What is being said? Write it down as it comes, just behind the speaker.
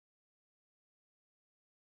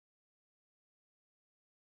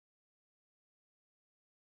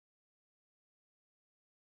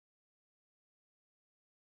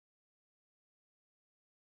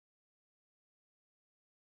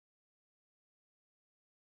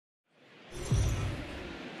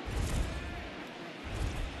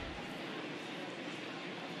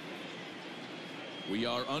We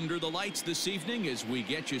are under the lights this evening as we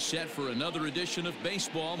get you set for another edition of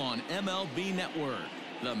baseball on MLB Network.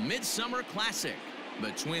 The Midsummer Classic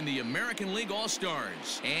between the American League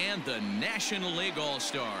All-Stars and the National League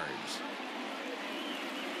All-Stars.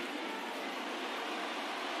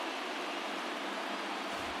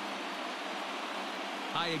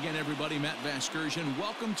 Hi again, everybody. Matt Vasgersian.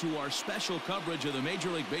 Welcome to our special coverage of the Major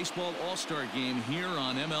League Baseball All-Star Game here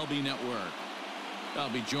on MLB Network. I'll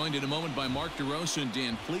be joined in a moment by Mark DeRosa and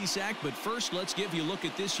Dan Plesac, but first let's give you a look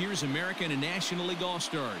at this year's American and National League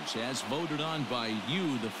All-Stars as voted on by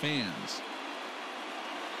you, the fans.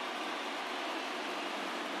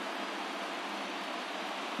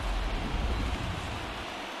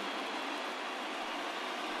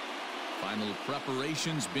 Final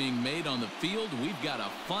preparations being made on the field. We've got a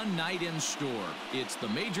fun night in store. It's the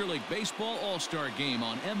Major League Baseball All-Star Game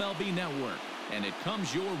on MLB Network, and it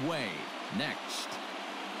comes your way next.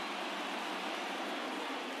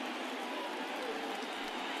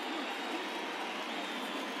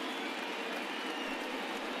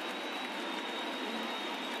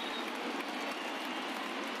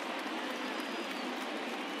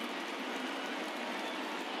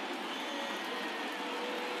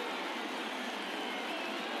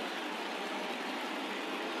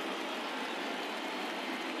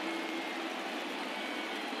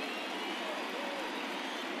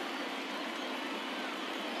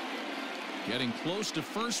 Getting close to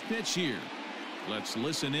first pitch here. Let's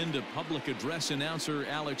listen in to public address announcer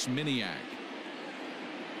Alex Miniak.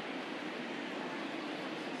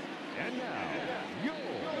 And now, your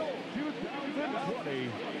 2020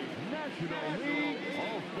 National League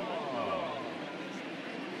All-Star.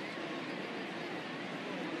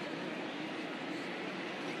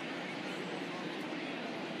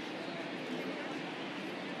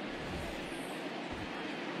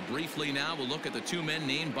 Briefly now, we'll look at the two men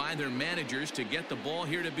named by their managers to get the ball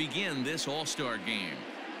here to begin this All-Star game.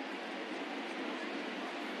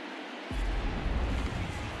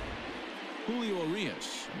 Julio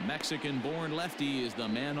Urias, Mexican-born lefty, is the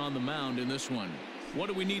man on the mound in this one. What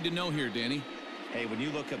do we need to know here, Danny? Hey, when you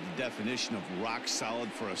look up the definition of rock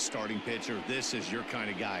solid for a starting pitcher, this is your kind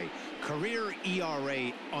of guy. Career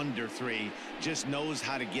ERA under 3, just knows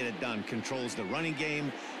how to get it done, controls the running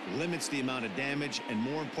game, limits the amount of damage, and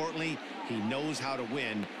more importantly, he knows how to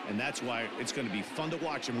win, and that's why it's going to be fun to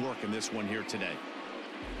watch him work in this one here today.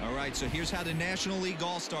 All right, so here's how the National League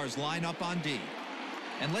All-Stars line up on D.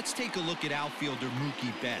 And let's take a look at outfielder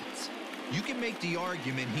Mookie Betts. You can make the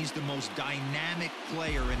argument he's the most dynamic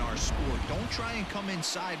player in our sport. Don't try and come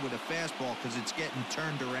inside with a fastball because it's getting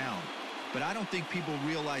turned around. But I don't think people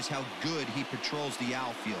realize how good he patrols the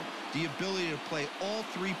outfield. The ability to play all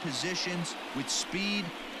 3 positions with speed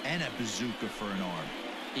and a bazooka for an arm.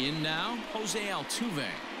 In now, Jose Altuve.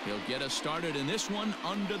 He'll get us started in this one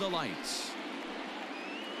under the lights.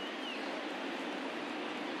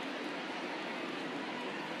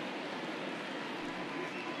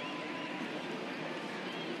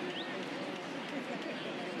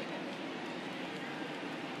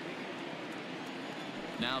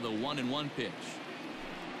 Now the 1-1 pitch.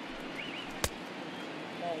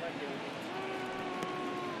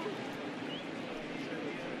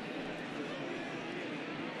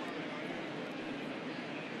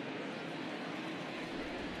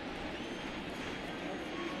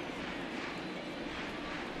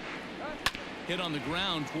 Hit on the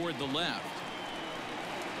ground toward the left.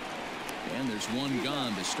 And there's one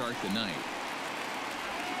gone to start the night.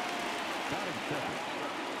 Batting second.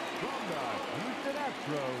 From the Houston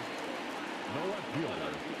Astros, the left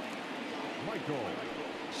fielder, Michael.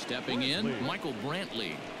 Stepping in, Michael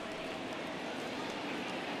Brantley.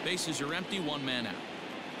 Bases are empty, 1 man out.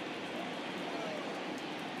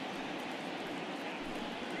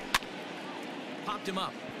 Popped him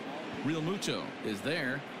up. Real Muto is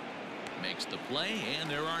there. Makes the play, and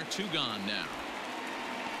there are 2 gone now.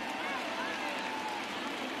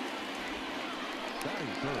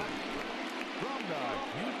 Batting third. From the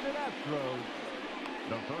Houston Astros,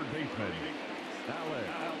 the third baseman, Alex.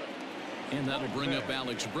 And that'll bring up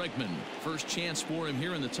Alex Bregman. First chance for him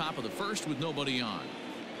here in the top of the first with nobody on.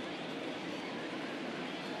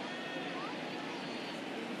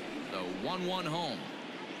 The 1-1 home.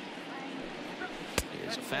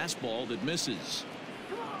 Here's a fastball that misses.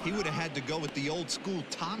 He would have had to go with the old school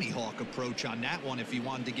Tommy Hawk approach on that one if he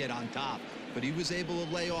wanted to get on top, but he was able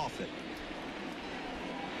to lay off it.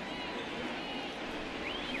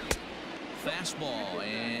 Fastball,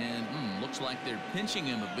 and looks like they're pinching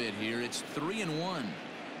him a bit here. It's 3-1.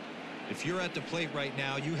 If you're at the plate right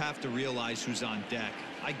now, you have to realize who's on deck.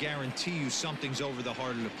 I guarantee you something's over the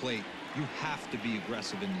heart of the plate. You have to be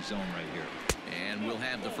aggressive in the zone right here. And we'll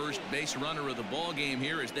have the first base runner of the ball game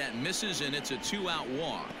here as that misses, and it's a 2-out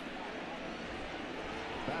walk.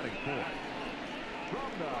 Batting fourth.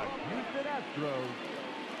 From the Houston Astros,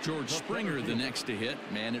 George Springer the next to hit,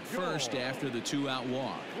 man at first after the 2-out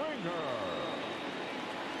walk. Springer.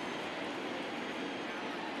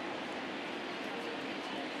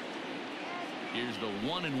 Here's the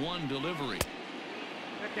 1-1 delivery.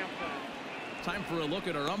 Time for a look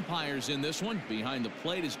at our umpires in this one. Behind the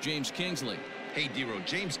plate is James Kingsley. Hey, Dero,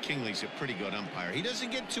 James Kingsley's a pretty good umpire. He doesn't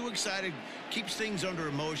get too excited, keeps things under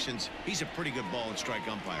emotions. He's a pretty good ball and strike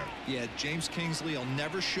umpire. Yeah, James Kingsley will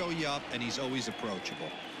never show you up, and he's always approachable.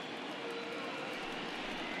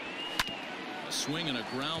 A swing and a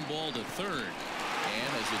ground ball to third.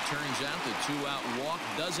 And as it turns out, the 2-out walk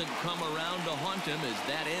doesn't come around to haunt him as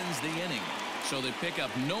that ends the inning. So they pick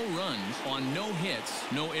up no runs on no hits,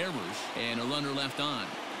 no errors, and a runner left on.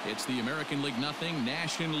 It's the American League nothing,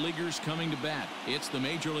 National Leaguers coming to bat. It's the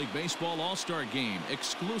Major League Baseball All-Star Game,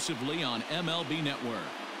 exclusively on MLB Network.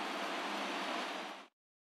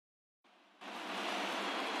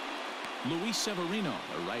 Luis Severino,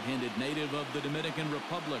 a right-handed native of the Dominican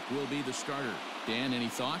Republic, will be the starter. Dan, any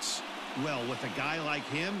thoughts? Well, with a guy like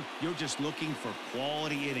him, you're just looking for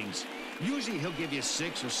quality innings. Usually he'll give you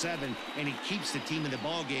 6 or 7, and he keeps the team in the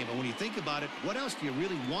ball game. But when you think about it, what else do you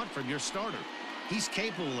really want from your starter? He's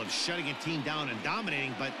capable of shutting a team down and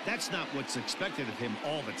dominating, but that's not what's expected of him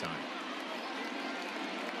all the time.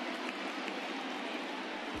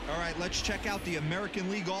 All right, let's check out the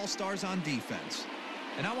American League All-Stars on defense.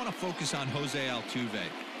 And I want to focus on Jose Altuve.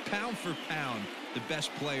 Pound for pound, the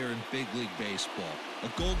best player in big league baseball.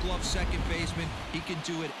 A Gold Glove second baseman, he can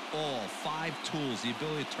do it all. 5 tools, the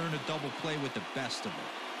ability to turn a double play with the best of them.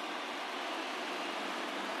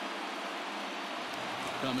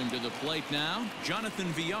 Coming to the plate now, Jonathan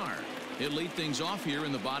Villar. He'll lead things off here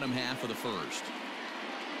in the bottom half of the first.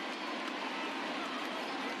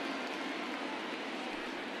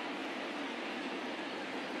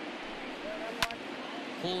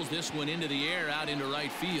 Pulls this one into the air out into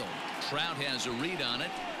right field. Trout has a read on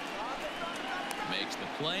it. Makes the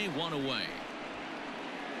play, 1 away.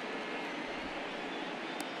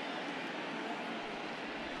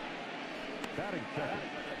 Batting second.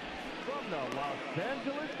 From the Los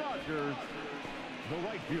Angeles Dodgers, the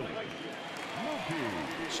right fielder,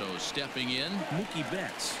 Mookie. So stepping in, Mookie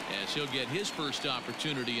Betts, as he'll get his first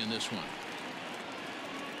opportunity in this one.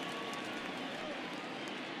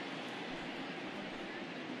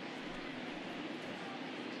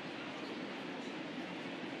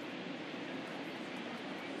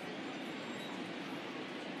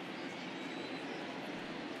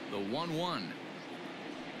 The 1-1.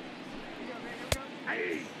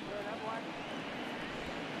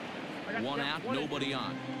 One out, nobody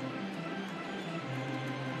on.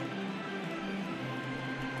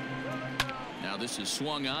 Now this is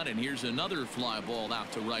swung on, and here's another fly ball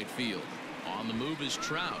out to right field. On the move is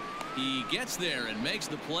Trout. He gets there and makes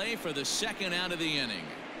the play for the second out of the inning.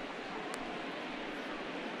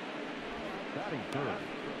 Batting third.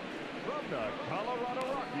 From the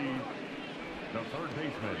Colorado Rockies, the third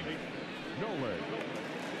baseman, Nolan Arenado.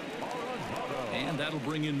 And that'll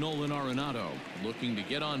bring in Nolan Arenado, looking to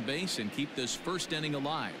get on base and keep this first inning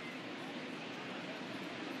alive.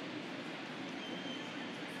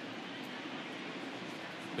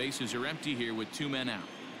 Bases are empty here with 2 men out.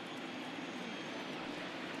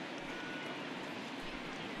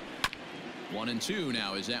 One and 2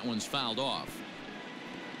 now as that one's fouled off.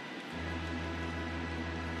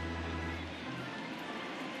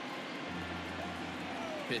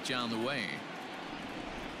 Pitch on the way.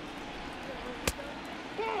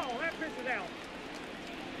 Whoa, that pitch is out.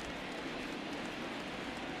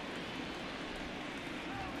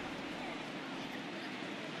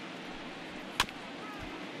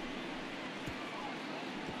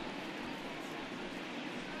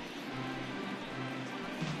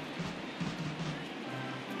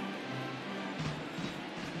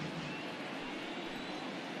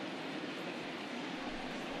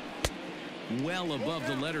 Well above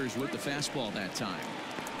the letters with the fastball that time.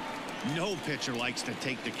 No pitcher likes to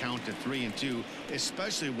take the count to 3-2,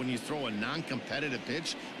 especially when you throw a non-competitive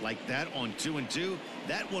pitch like that on 2-2.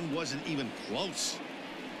 That one wasn't even close.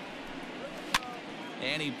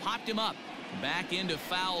 And he popped him up back into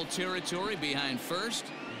foul territory behind first.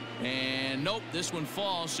 And nope, this one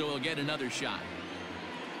falls, so he'll get another shot.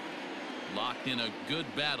 Locked in a good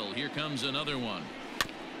battle. Here comes another one.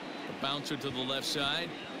 A bouncer to the left side.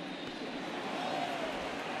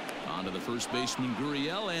 On to the first baseman,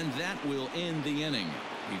 Gurriel, and that will end the inning.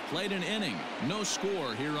 He played an inning. No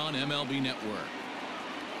score here on MLB Network.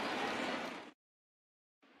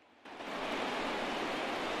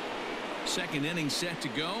 Second inning set to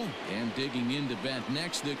go, and digging in to bat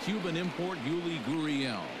next, the Cuban import Yuli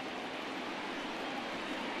Gurriel.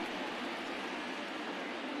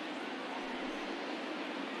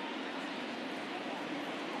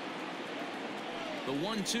 The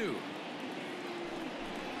 1-2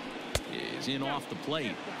 is in off the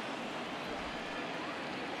plate.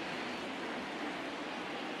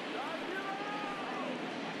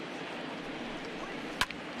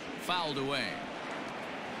 Fouled away.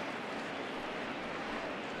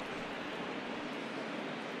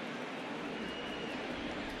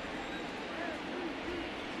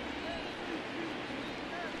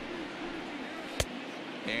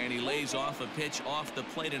 And he lays off a pitch off the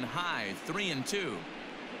plate and high. 3-2.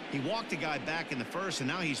 He walked a guy back in the first, and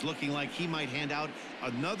now he's looking like he might hand out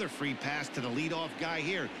another free pass to the leadoff guy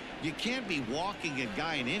here. You can't be walking a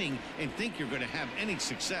guy an inning and think you're going to have any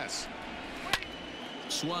success.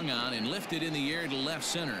 Swung on and lifted in the air to left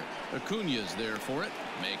center. Acuña's there for it.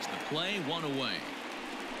 Makes the play. One away.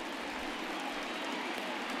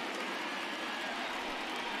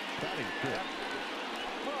 Batting fifth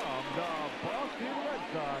from the Boston Red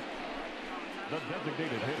Sox, the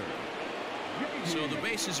designated hitter. So the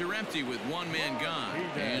bases are empty with one man gone.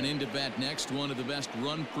 And into bat next, one of the best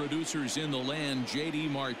run producers in the land, J.D.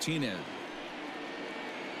 Martinez.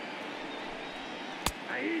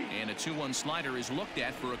 And a 2-1 slider is looked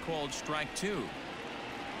at for a called strike 2.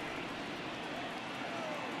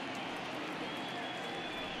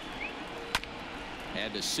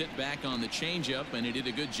 Had to sit back on the changeup, and he did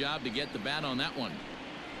a good job to get the bat on that one.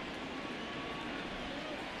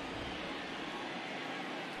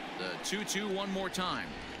 The 2-2 one more time.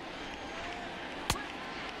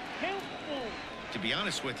 To be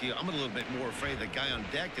honest with you, I'm a little bit more afraid of the guy on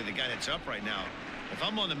deck than the guy that's up right now. If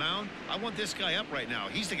I'm on the mound, I want this guy up right now.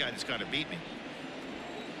 He's the guy that's got to beat me.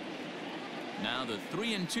 Now the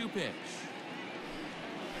 3-2 pitch.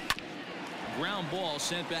 Ground ball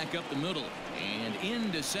sent back up the middle and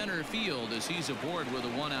into center field as he's aboard with a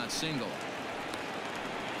one-out single.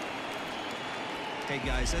 Hey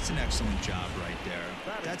guys, that's an excellent job right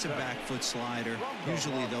there. That's a back foot slider.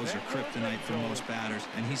 Usually those are kryptonite for most batters,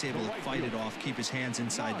 and he's able to fight it off, keep his hands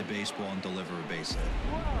inside the baseball, and deliver a base hit.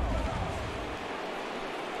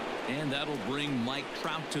 And that'll bring Mike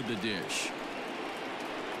Trout to the dish.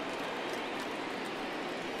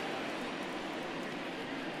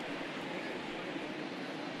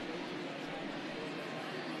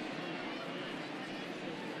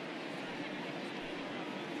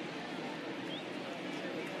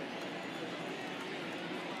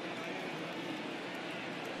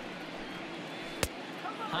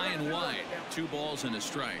 High and wide. 2 balls and a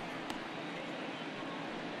strike.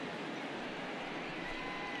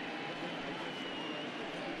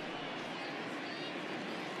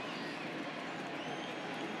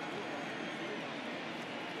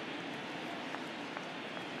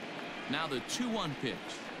 Now the 2-1 pitch.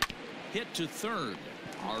 Hit to third.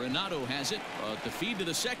 Arenado has it, but the feed to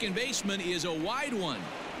the second baseman is a wide one.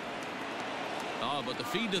 Oh, but the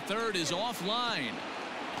feed to third is offline.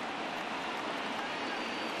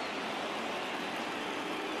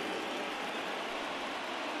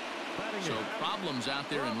 So problems out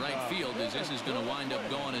there in right field as this is going to wind up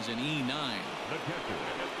going as an E9.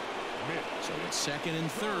 So it's second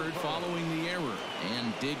and third following the error.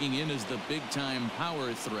 And digging in is the big-time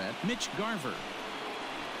power threat, Mitch Garver.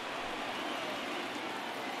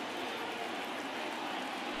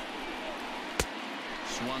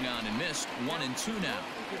 Swung on and missed. 1-2 now.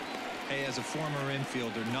 Hey, as a former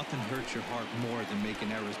infielder, nothing hurts your heart more than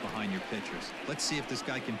making errors behind your pitchers. Let's see if this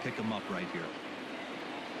guy can pick them up right here.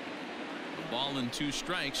 Ball and 2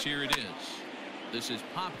 strikes. Here it is. This is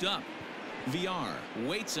popped up. VR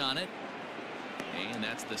waits on it, and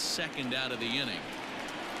that's the second out of the inning.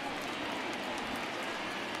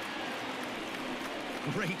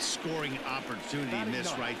 Great scoring opportunity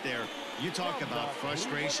missed right there. You talk about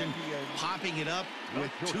frustration, popping it up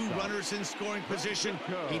with 2 runners in scoring position.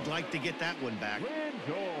 He'd like to get that one back.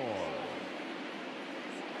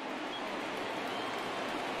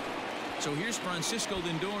 So here's Francisco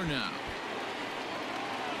Lindor now.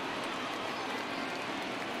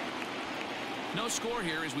 No score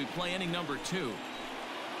here as we play inning number 2.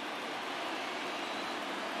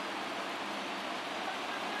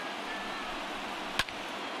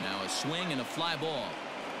 Now a swing and a fly ball.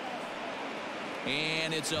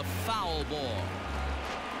 And it's a foul ball.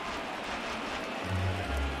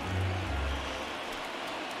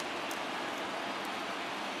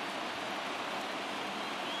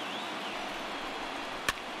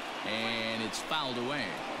 And it's fouled away.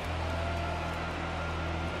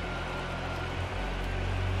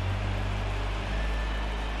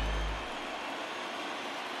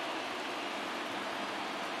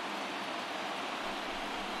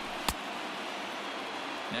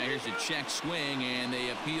 Now here's a check swing, and they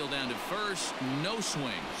appeal down to first. No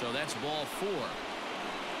swing, so that's ball 4.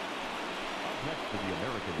 Next to the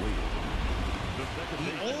American League.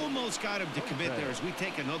 He almost got him to commit there. As we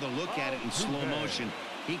take another look at it in slow motion,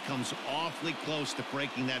 he comes awfully close to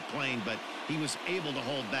breaking that plane, but he was able to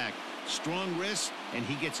hold back. Strong wrist, and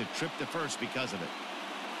he gets a trip to first because of it.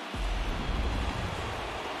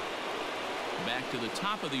 Back to the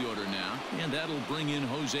top of the order now, and that'll bring in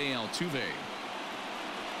Jose Altuve.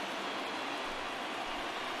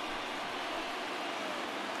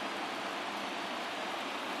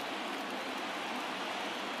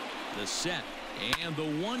 The set and the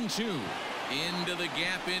 1-2 into the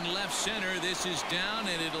gap in left center. This is down,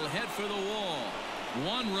 and it'll head for the wall.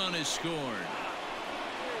 1 run is scored.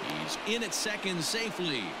 He's in at second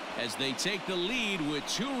safely as they take the lead with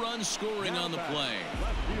 2 runs scoring on the play.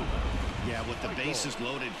 Yeah, with the bases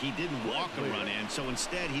loaded, he didn't walk a run in, so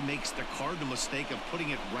instead he makes the cardinal mistake of putting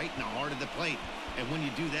it right in the heart of the plate. And when you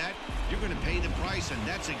do that, you're going to pay the price, and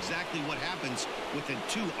that's exactly what happens with a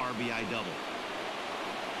 2 RBI double.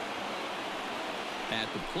 At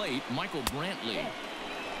the plate, Michael Brantley.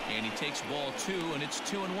 And he takes ball 2, and it's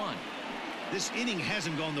 2-1. This inning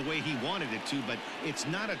hasn't gone the way he wanted it to, but it's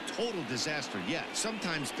not a total disaster yet.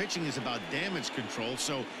 Sometimes pitching is about damage control,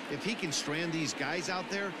 so if he can strand these guys out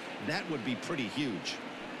there, that would be pretty huge.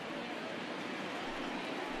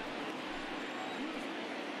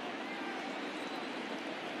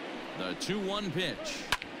 The 2-1 pitch.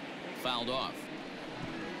 Fouled off.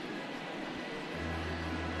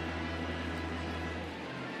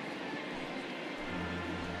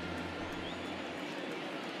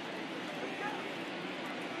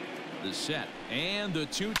 The set and the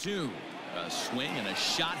 2-2. A swing and a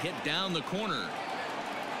shot hit down the corner.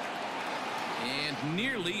 And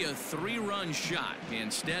nearly a 3-run shot.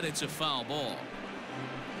 Instead, it's a foul ball.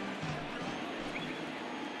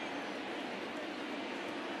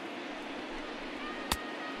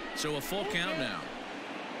 So a full count now.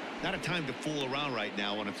 Not a time to fool around right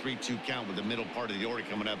now on a 3-2 count with the middle part of the order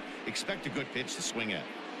coming up. Expect a good pitch to swing at.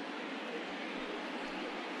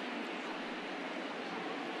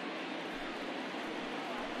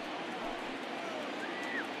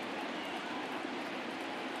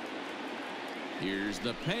 Here's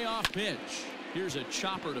the payoff pitch. Here's a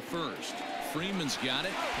chopper to first. Freeman's got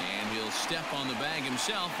it, and he'll step on the bag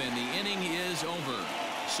himself, and the inning is over.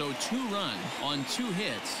 So 2 runs on 2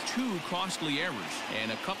 hits, 2 costly errors,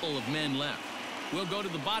 and a couple of men left. We'll go to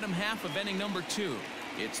the bottom half of inning number 2.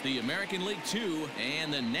 It's the American League 2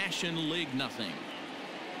 and the National League nothing.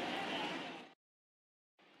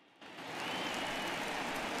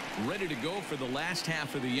 Ready to go for the last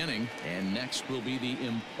half of the inning, and next will be the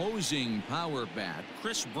imposing power bat,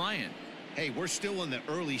 Kris Bryant. Hey, we're still in the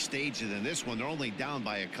early stages in this one. They're only down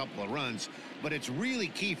by a couple of runs, but it's really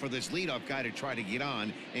key for this leadoff guy to try to get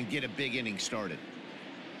on and get a big inning started.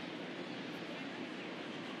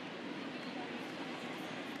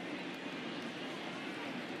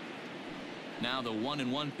 Now the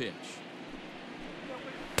 1-1 pitch.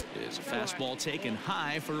 It's a fastball taken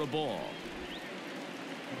high for a ball.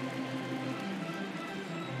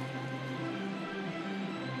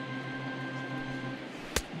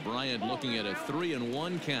 Bryant looking at a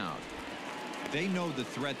 3-1 count. They know the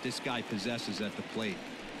threat this guy possesses at the plate.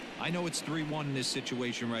 I know it's 3-1 in this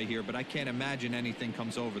situation right here, but I can't imagine anything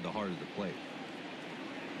comes over the heart of the plate.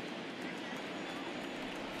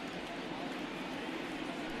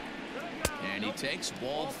 And he takes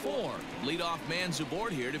ball 4. Leadoff man's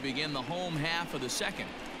aboard here to begin the home half of the second.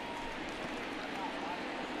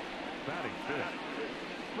 Batting fifth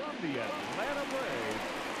from the Atlanta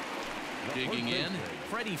Braves. Digging in,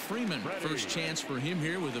 Freddie Freeman. First chance for him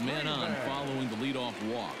here with a man on following the leadoff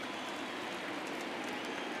walk.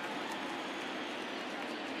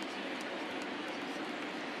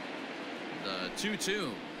 The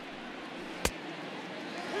 2-2.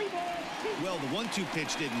 Well, the 1-2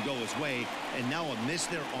 pitch didn't go his way, and now a miss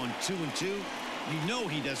there on 2-2. You know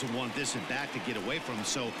he doesn't want this at bat to get away from him,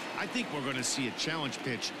 so I think we're going to see a challenge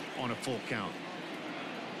pitch on a full count.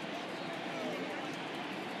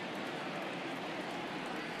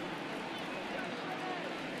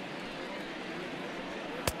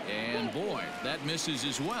 And boy, that misses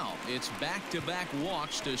as well. It's back-to-back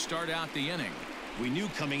walks to start out the inning. We knew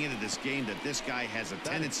coming into this game that this guy has a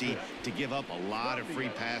tendency to give up a lot of free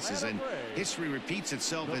passes, and history repeats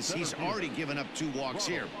itself as he's already given up 2 walks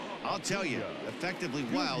here. I'll tell you, effectively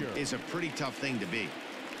wild is a pretty tough thing to be.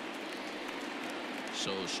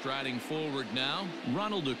 So striding forward now,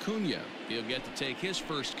 Ronald Acuna. He'll get to take his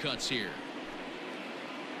first cuts here.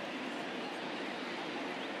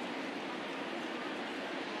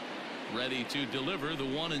 Ready to deliver the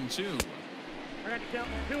 1-2. I got to count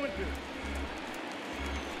 2-2.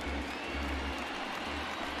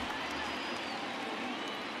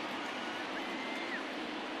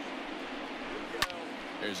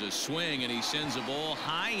 There's a swing, and he sends a ball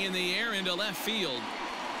high in the air into left field.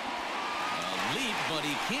 A leap, but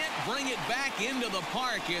he can't bring it back into the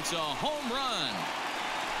park. It's a home run.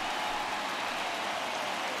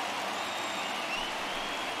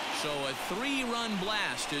 So a 3-run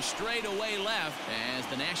blast to straightaway left as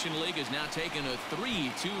the National League has now taken a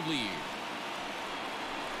 3-2 lead.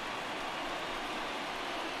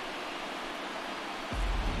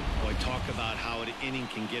 Boy, talk about how an inning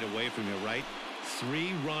can get away from you, right?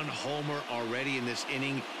 3-run homer already in this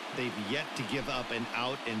inning. They've yet to give up an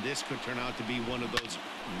out, and this could turn out to be one of those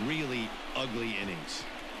really ugly innings.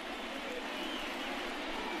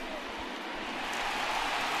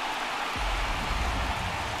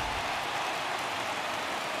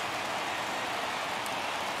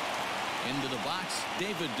 Into the box,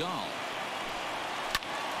 David Dahl.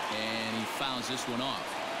 And he fouls this one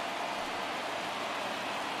off.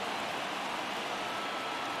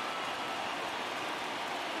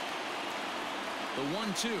 The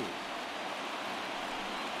 1-2.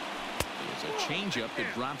 It's a changeup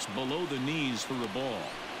that drops below the knees for a ball.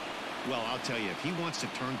 Well, I'll tell you, if he wants to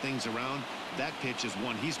turn things around, that pitch is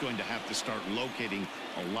one he's going to have to start locating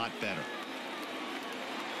a lot better.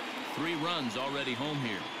 3 runs already home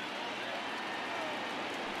here.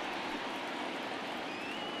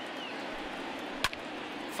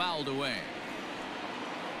 Fouled away.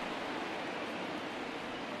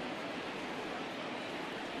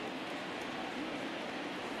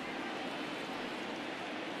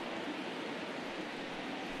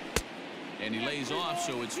 And he lays off,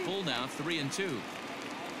 so it's full now, 3-2.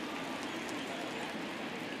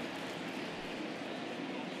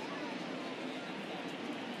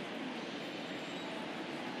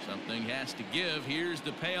 Something has to give. Here's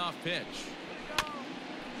the payoff pitch.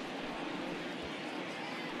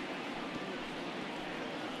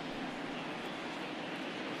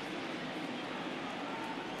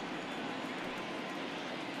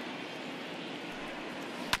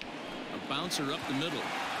 A bouncer up the middle.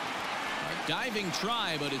 A diving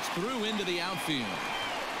try, but it's through into the outfield.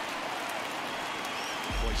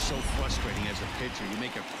 Boy, so frustrating as a pitcher. You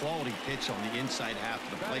make a quality pitch on the inside half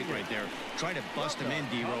of the plate right there. Try to bust him in,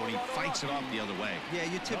 D-Row, and he fights it off the other way. Yeah,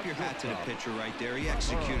 you tip your hat to the pitcher right there. He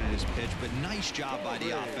executed his pitch, but nice job by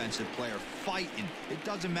the offensive player fighting. It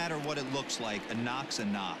doesn't matter what it looks like. A knock's a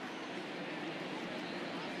knock.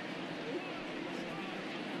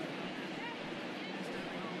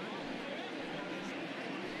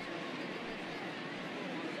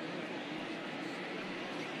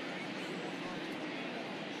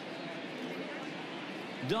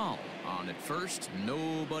 Dahl on at first,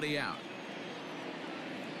 nobody out.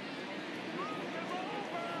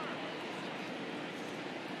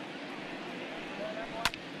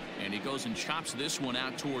 And he goes and chops this one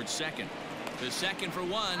out towards second. The second for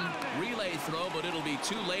one, relay throw, but it'll be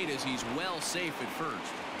too late as he's well safe at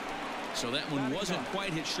first. So that one wasn't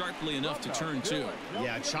quite hit sharply enough to turn two.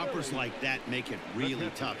 Yeah, choppers like that make it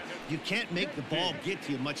really tough. You can't make the ball get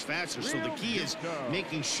to you much faster, so the key is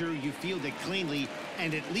making sure you field it cleanly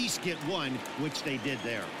and at least get one, which they did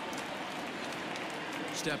there.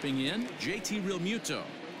 Stepping in, JT Realmuto.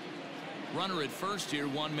 Runner at first here,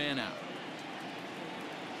 1 man out.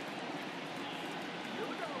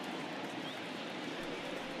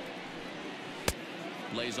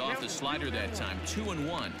 Lays off the slider that time,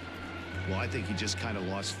 2-1. Well, I think he just kind of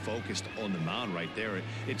lost focus on the mound right there.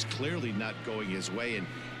 It's clearly not going his way, and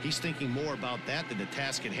he's thinking more about that than the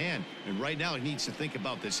task at hand. And right now he needs to think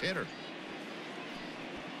about this hitter.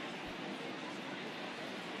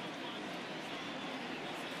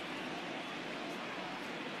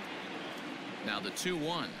 Now the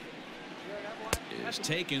 2-1 is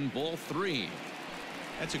taken, ball 3.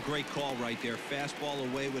 That's a great call right there. Fastball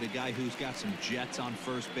away with a guy who's got some jets on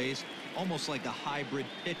first base. Almost like a hybrid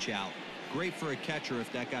pitch out. Great for a catcher if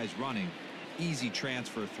that guy's running. Easy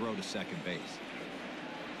transfer throw to second base.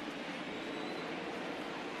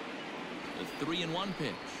 The 3-1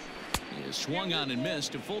 pitch is swung on and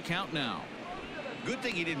missed. A full count now. Good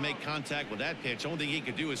thing he didn't make contact with that pitch. Only thing he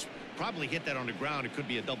could do is probably hit that on the ground. It could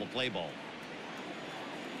be a double play ball.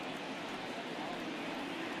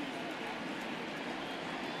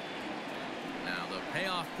 Now the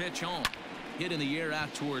payoff pitch home. Hit in the air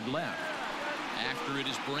out toward left. After it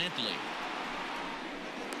is Brantley.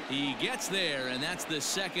 He gets there, and that's the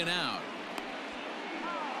second out.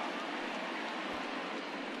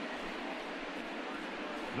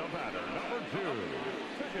 The batter, number 2,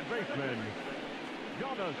 second baseman, John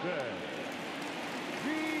Jonathan.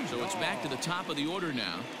 So it's back to the top of the order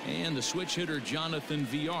now, and the switch hitter Jonathan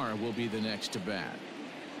VR will be the next to bat.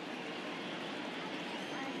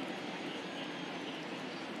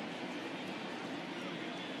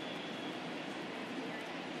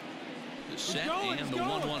 The set and the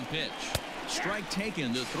 1-1 pitch. Strike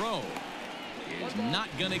taken. The throw is not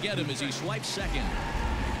going to get him as he swipes second.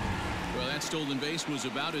 Well, that stolen base was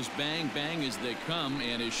about as bang as they come,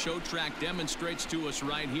 and his show track demonstrates to us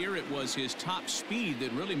right here it was his top speed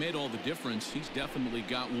that really made all the difference. He's definitely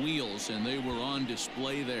got wheels, and they were on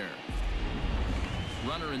display there.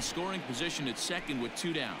 Runner in scoring position at second with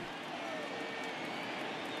 2 down.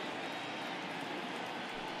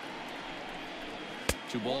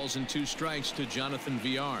 Two balls and 2 strikes to Jonathan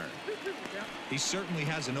VR. He certainly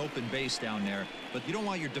has an open base down there, but you don't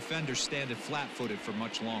want your defender standing flat-footed for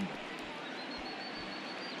much longer.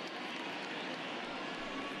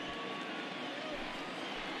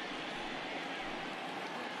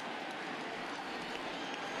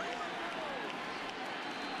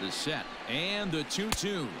 The set and the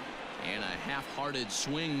 2-2, and a half-hearted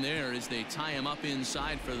swing there as they tie him up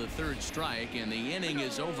inside for the 3rd strike, and the inning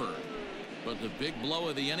is over. But the big blow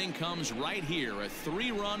of the inning comes right here, a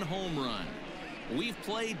 3-run home run. We've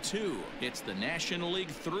played 2. It's the National League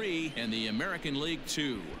 3 and the American League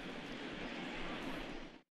 2.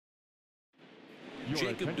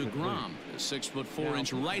 Jacob deGrom, the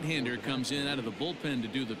 6'4" right-hander, comes in out of the bullpen to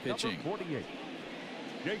do the pitching. Number 48,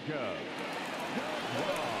 Jacob.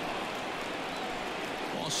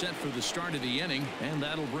 All set for the start of the inning, and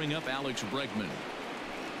that'll bring up Alex Bregman.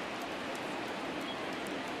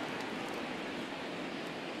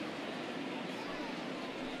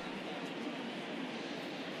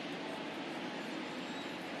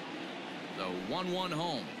 The 1-1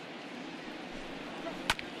 home.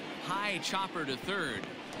 High chopper to third.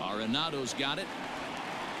 Arenado's got it.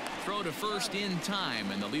 Throw to first in time,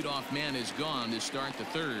 and the leadoff man is gone to start the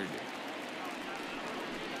 3rd.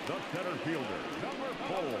 The center fielder, number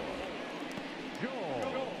 4,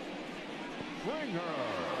 George Springer.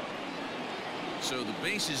 So the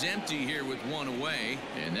base is empty here with 1 away,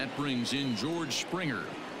 and that brings in George Springer.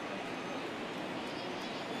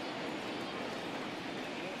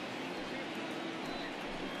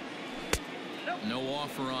 No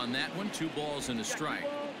offer on that one. 2 balls and a strike.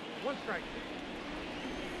 1 strike.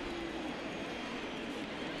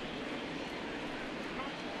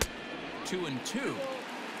 Two and 2.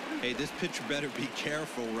 Hey, this pitcher better be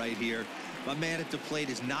careful right here. My man at the plate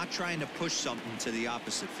is not trying to push something to the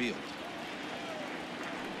opposite field.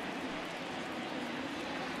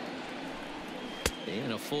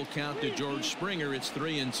 And a full count to George Springer. It's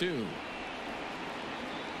 3 and 2.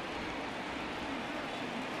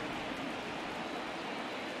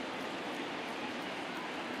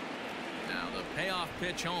 Now the payoff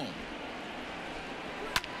pitch home.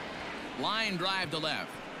 Line drive to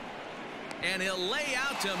left. And he'll lay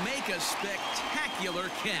out to make a spectacular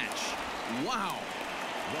catch. Wow.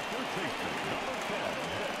 The first baseman, number 10,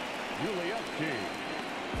 Yulieski.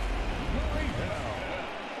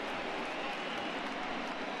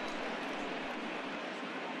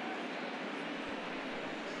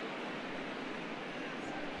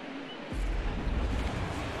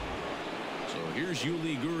 So here's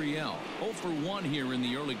Yuli Gurriel, 0 for 1 here in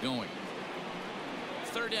the early going.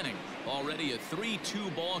 3rd inning, already a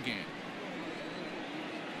 3-2 ball game.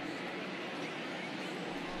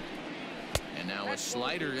 And now a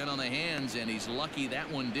slider in on the hands, and he's lucky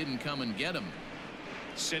that one didn't come and get him.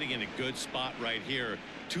 Sitting in a good spot right here.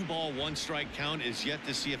 2 ball 1 strike count is yet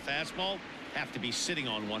to see a fastball. Have to be sitting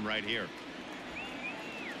on one right here.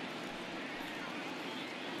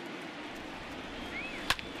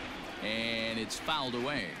 And it's fouled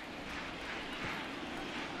away.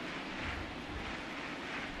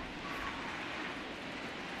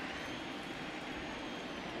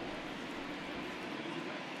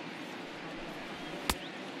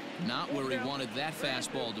 Not where he wanted that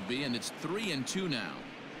fastball to be, and it's 3 and 2 now.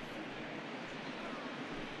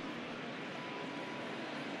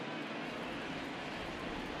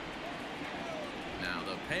 Now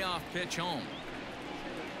the payoff pitch home.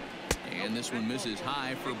 And this one misses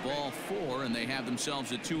high for ball 4, and they have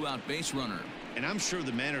themselves a 2-out base runner. And I'm sure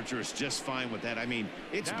the manager is just fine with that. I mean,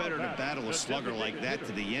 it's better to battle a slugger like that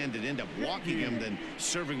to the end and end up walking him than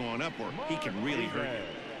serving one up where he can really hurt you.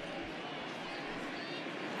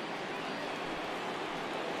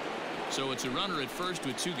 So it's a runner at first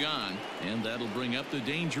with 2 gone, and that'll bring up the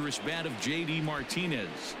dangerous bat of J.D.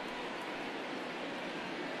 Martinez.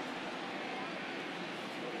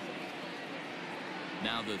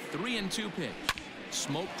 Now the 3 and 2 pitch.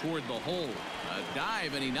 Smoke toward the hole. A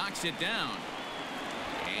dive, and he knocks it down.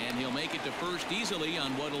 And he'll make it to first easily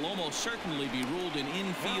on what will almost certainly be ruled an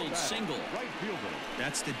infield single. Right fielder.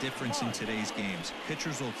 That's the difference in today's games.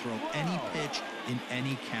 Pitchers will throw any pitch in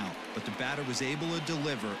any count, but the batter was able to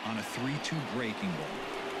deliver on a 3-2 breaking ball.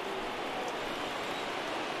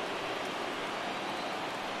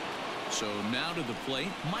 So now to the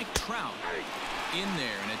plate, Mike Trout in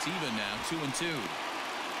there, and it's even now, 2-2.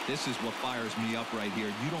 This is what fires me up right here.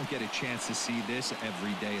 You don't get a chance to see this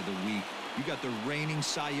every day of the week. You got the reigning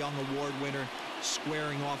Cy Young Award winner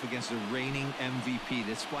squaring off against the reigning MVP.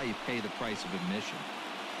 That's why you pay the price of admission.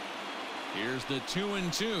 Here's the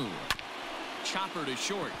 2-2. Chopper to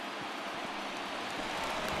short.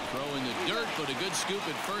 Throw in the dirt, but a good scoop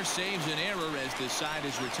at first saves an error as this side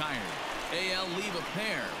is retired. AL leave a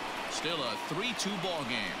pair. Still a 3-2 ball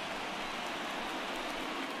game.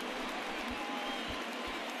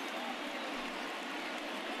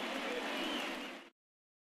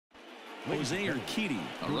 Jose Urquidy,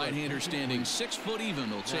 a right-hander standing 6 foot even,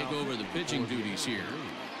 will take over the pitching duties here.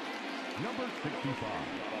 Number 65,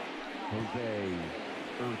 Jose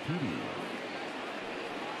Urquidy.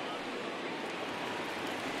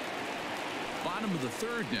 Bottom of the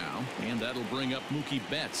third now, and that'll bring up Mookie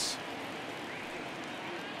Betts.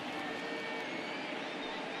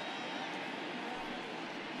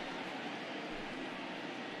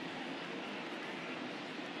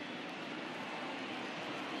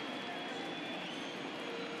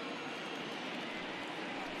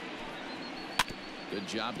 Good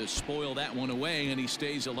job to spoil that one away, and he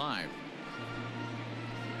stays alive.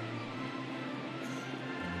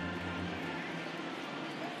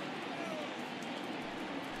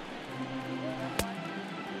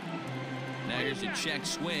 Now here's a check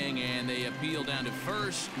swing, and they appeal down to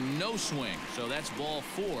first. No swing, so that's ball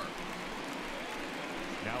 4.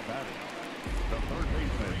 Now batting, the third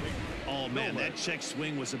baseman. Oh, man, that check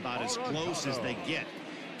swing was about as close as they get.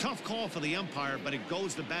 Tough call for the umpire, but it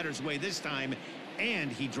goes the batter's way this time,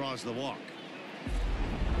 and he draws the walk.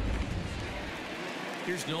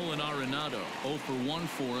 Here's Nolan Arenado, 0 for 1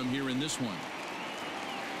 for him here in this one.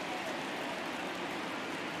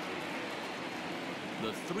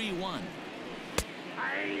 The 3-1.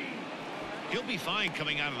 He'll be fine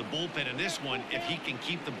coming out of the bullpen in this one if he can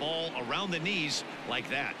keep the ball around the knees like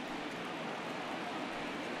that.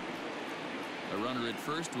 A runner at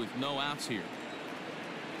first with no outs here.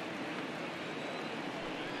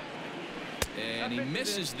 And he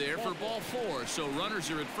misses there for ball 4. So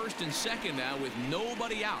runners are at first and second now with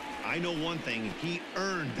nobody out. I know one thing. He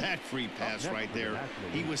earned that free pass right there.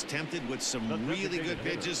 He was tempted with some really good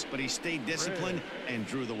pitches, but he stayed disciplined and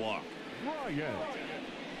drew the walk. Bryant.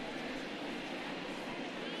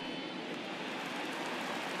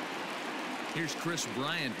 Here's Chris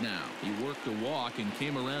Bryant now. He worked a walk and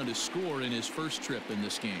came around to score in his first trip in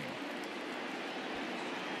this game.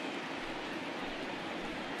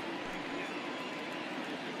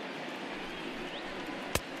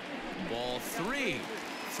 Ball 3.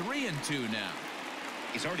 3-2 now.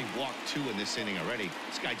 He's already walked 2 in this inning already.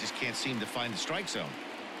 This guy just can't seem to find the strike zone.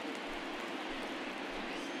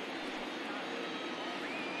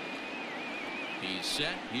 He's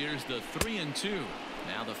set. Here's the 3-2.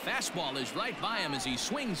 Now the fastball is right by him as he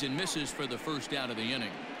swings and misses for the first out of the inning.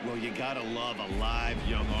 Well, you gotta love a live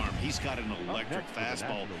young arm. He's got an electric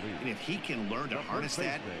fastball, and if he can learn to harness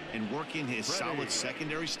that and work in his solid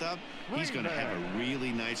secondary stuff, he's going to have a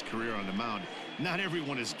really nice career on the mound. Not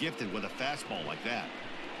everyone is gifted with a fastball like that.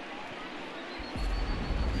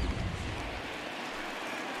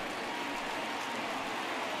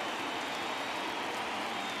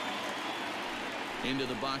 Into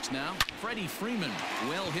the box now. Freddie Freeman,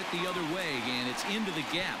 well hit the other way, and it's into the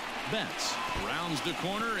gap. Betts rounds the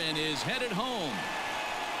corner and is headed home.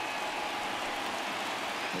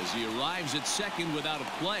 As he arrives at second without a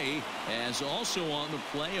play, as also on the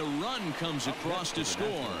play, a run comes across to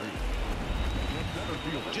score.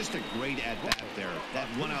 Just a great at-bat there. That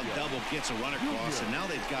one-out double gets a run across, and now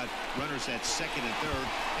they've got runners at second and third,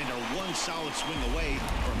 and are one solid swing away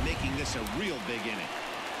from making this a real big inning.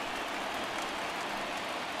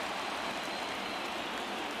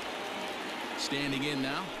 Standing in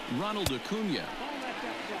now, Ronald Acuna.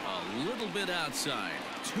 A little bit outside.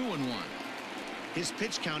 2-1. His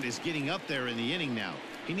pitch count is getting up there in the inning now.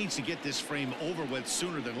 He needs to get this frame over with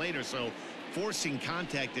sooner than later, so forcing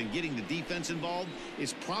contact and getting the defense involved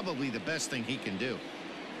is probably the best thing he can do.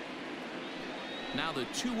 Now the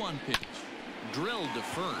 2-1 pitch. Drilled to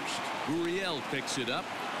first. Gurriel picks it up.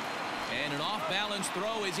 And an off-balance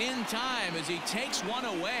throw is in time as he takes one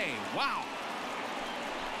away. Wow.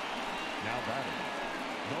 Now batting,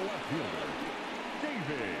 the left fielder,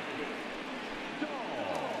 David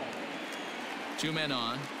Dahl. 2 men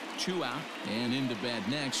on. 2 out, and into bat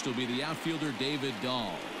next will be the outfielder David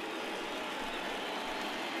Dahl.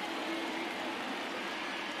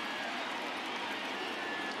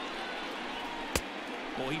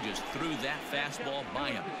 Boy, he just threw that fastball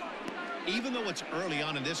by him. Even though it's early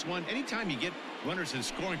on in this one, anytime you get runners in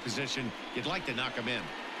scoring position, you'd like to knock them in.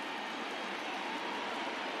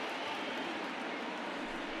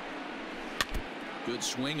 Good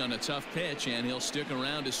swing on a tough pitch, and he'll stick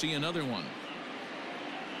around to see another one.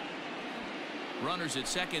 Runners at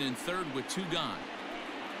second and third with 2 gone.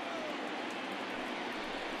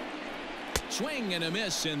 Swing and a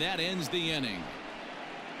miss, and that ends the inning.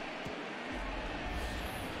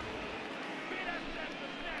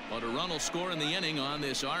 But a run will score in the inning on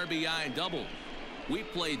this RBI double. We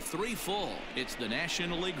played 3 full. It's the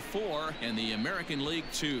National League 4 and the American League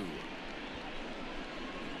 2.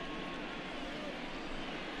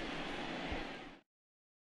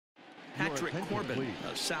 Patrick Corbin,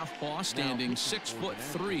 a southpaw standing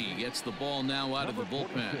 6'3", gets the ball now out of the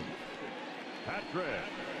bullpen. Patrick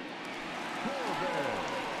Corbin.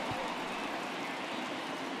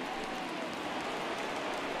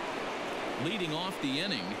 Leading off the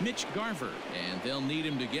inning, Mitch Garver, and they'll need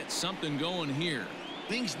him to get something going here.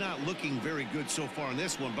 Things not looking very good so far in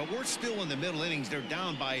this one, but we're still in the middle innings. They're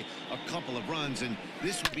down by a couple of runs, and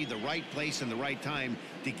this would be the right place and the right time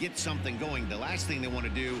to get something going. The last thing they want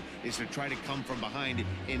to do is to try to come from behind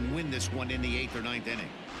and win this one in the 8th or 9th inning.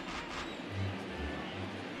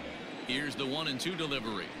 Here's the 1-2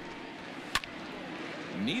 delivery.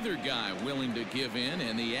 Neither guy willing to give in,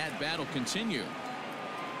 and the at-bat will continue.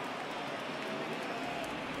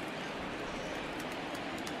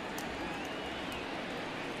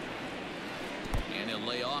 And he'll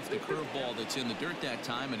lay off the curveball that's in the dirt that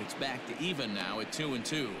time, and it's back to even now at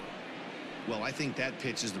 2-2. Well, I think that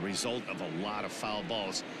pitch is the result of a lot of foul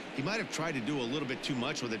balls. He might have tried to do a little bit too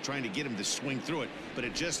much with it, trying to get him to swing through it, but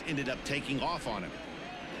it just ended up taking off on him.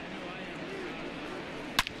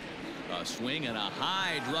 A swing and a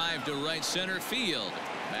high drive to right center field.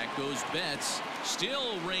 Back goes Betts,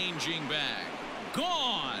 still ranging back.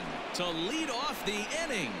 Gone to lead off the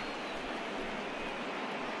inning.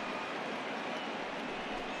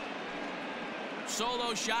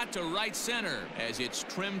 Solo shot to right center as it's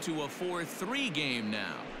trimmed to a 4-3 game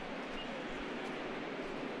now.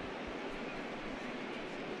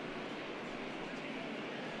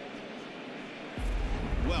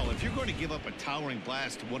 Well, if you're going to give up a towering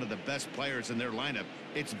blast to one of the best players in their lineup,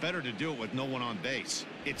 it's better to do it with no one on base.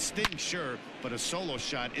 It stings, sure, but a solo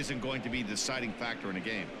shot isn't going to be the deciding factor in a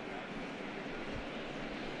game.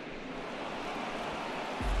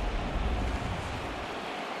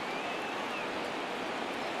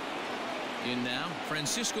 In now,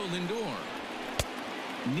 Francisco Lindor.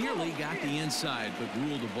 Nearly got the inside, but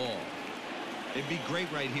ruled the ball. It'd be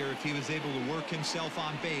great right here if he was able to work himself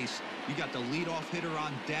on base. You got the leadoff hitter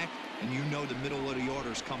on deck, and you know the middle of the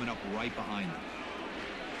order's coming up right behind him.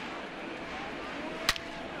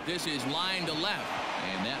 This is line to left,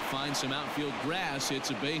 and that finds some outfield grass. It's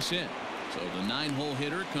a base hit. So the 9-hole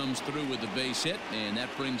hitter comes through with the base hit, and that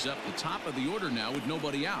brings up the top of the order now with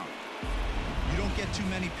nobody out. You don't get too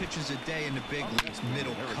many pitches a day in the big leagues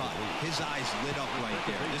middle cut. His eyes lit up right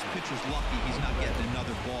there. This pitcher's lucky he's not getting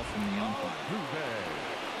another ball from the umpire.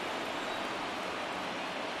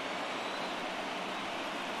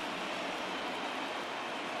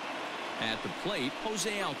 At the plate, Jose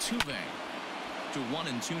Altuve. To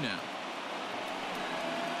 1-2 now.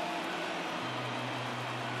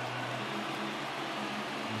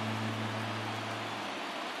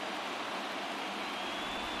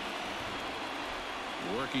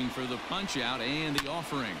 Working for the punch out and the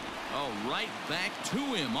offering. Oh, right back to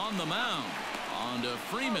him on the mound. On to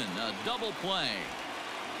Freeman, a double play.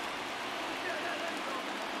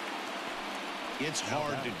 It's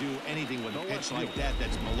hard to do anything with a pitch like that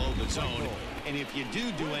that's below the zone. And if you do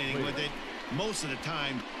anything with it, most of the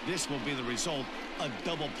time, this will be the result, a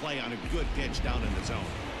double play on a good pitch down in the zone.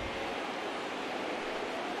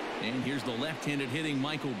 And here's the left-handed hitting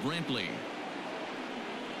Michael Brantley.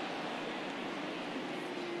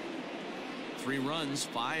 3 runs,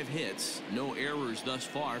 5 hits, no errors thus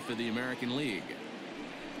far for the American League.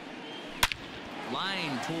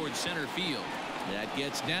 Line towards center field. That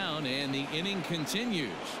gets down, and the inning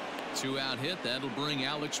continues. 2-out hit. That'll bring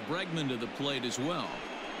Alex Bregman to the plate as well.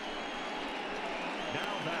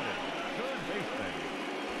 Now batting, third baseman,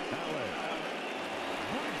 Alex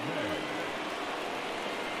Bregman.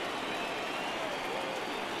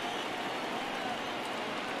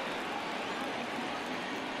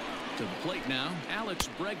 To the plate now, Alex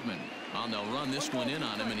Bregman. And they'll run this one in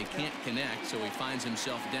on him, and he can't connect, so he finds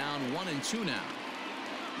himself down 1-2 now.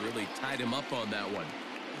 Really tied him up on that one.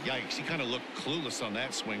 Yikes, he kind of looked clueless on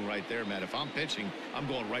that swing right there, Matt. If I'm pitching, I'm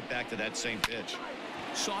going right back to that same pitch.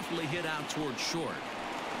 Softly hit out towards short.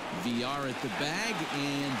 VR at the bag,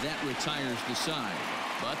 and that retires the side.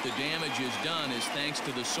 But the damage is done as thanks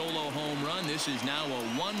to the solo home run. This is now a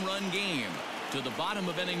one-run game. To the bottom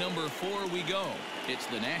of inning number 4 we go. It's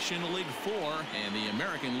the National League 4 and the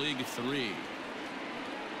American League 3.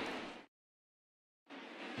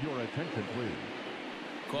 Your attention, please.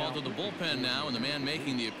 Called to the bullpen now, and the man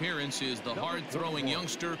making the appearance is the hard-throwing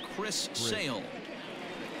youngster Chris Sale.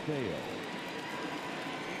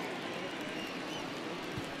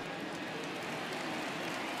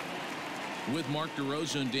 With Mark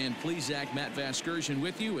DeRosa and Dan Plesac, Matt Vasgersian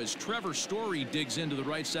with you as Trevor Story digs into the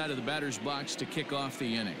right side of the batter's box to kick off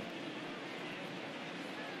the inning.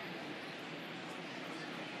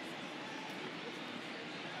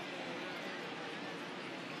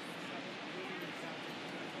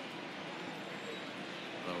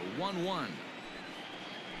 The 1-1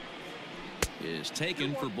 is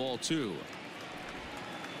taken for ball 2.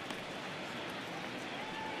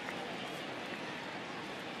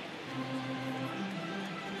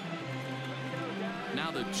 Now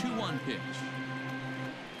the 2-1 pitch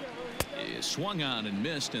is swung on and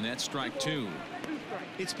missed, and that's strike 2.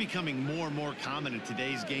 It's becoming more and more common in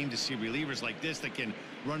today's game to see relievers like this that can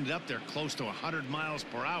run it up there close to 100 miles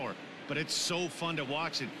per hour. But it's so fun to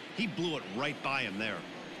watch it. He blew it right by him there.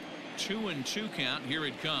 2-2 count. Here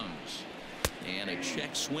it comes. And a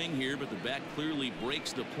check swing here, but the bat clearly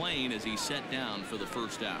breaks the plane as he's set down for the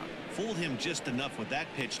first out. Fooled him just enough with that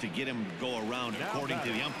pitch to get him to go around, according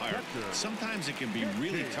to the umpire. Sometimes it can be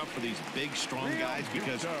really tough for these big, strong guys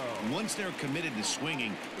because once they're committed to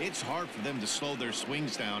swinging, it's hard for them to slow their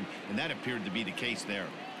swings down, and that appeared to be the case there.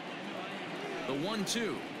 The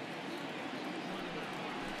 1-2.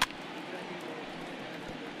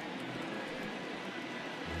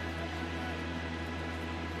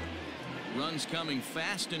 Runs coming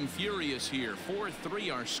fast and furious here.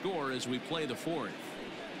 4-3 our score as we play the 4th.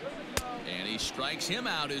 And he strikes him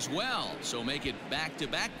out as well. So make it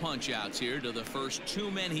back-to-back punch-outs here to the first 2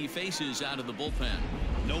 men he faces out of the bullpen.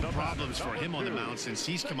 No problems for him on the mound since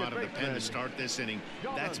he's come out of the pen to start this inning.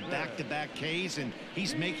 That's back-to-back Ks, and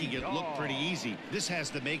he's making it look pretty easy. This has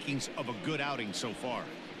the makings of a good outing so far.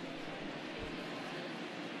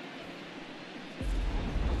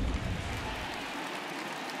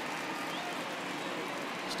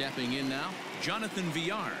 Stepping in now, Jonathan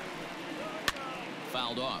Villar.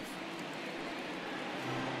 Fouled off.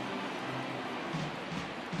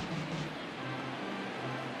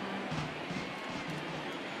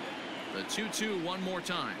 The 2-2 one more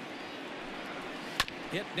time.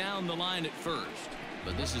 Hit down the line at first,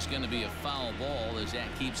 but this is going to be a foul ball as that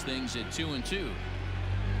keeps things at 2-2.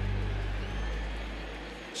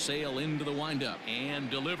 Sale into the windup and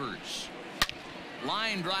delivers.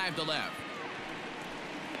 Line drive to left.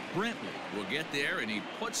 Brentley will get there, and he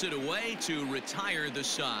puts it away to retire the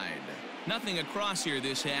side. Nothing across here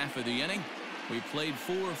this half of the inning. We played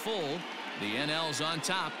 4 full. The NL's on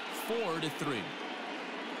top 4-3.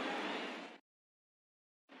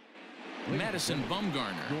 Madison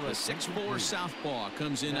Bumgarner, the 6'4" southpaw,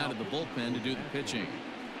 comes in out of the bullpen to do the pitching.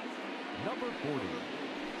 Number 40,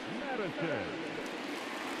 Madison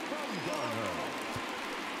Bumgarner.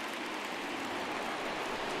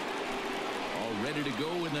 All ready to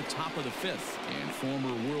go in the top of the 5th, and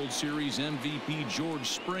former World Series MVP George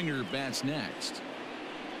Springer bats next.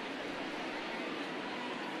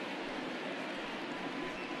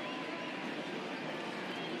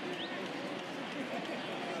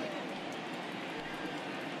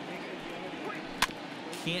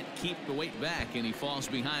 Can't keep the weight back, and he falls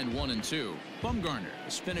behind 1-2. Bumgarner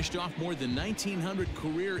has finished off more than 1,900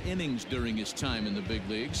 career innings during his time in the big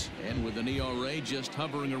leagues, and with an ERA just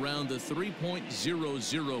hovering around the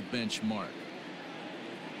 3.00 benchmark.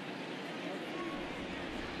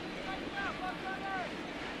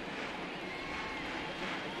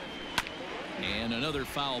 And another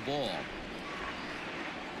foul ball.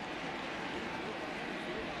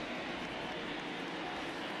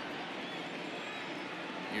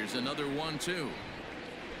 Here's another 1-2.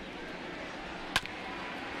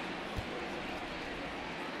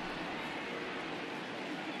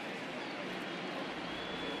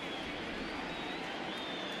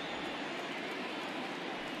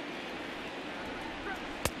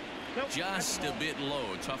 Just a bit low.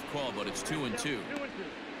 Tough call, but it's 2-2.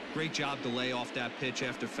 Great job to lay off that pitch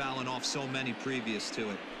after fouling off so many previous to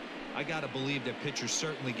it. I got to believe that pitchers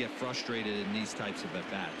certainly get frustrated in these types of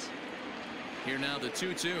at-bats. Here now the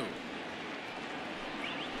 2-2.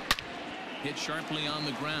 Hit sharply on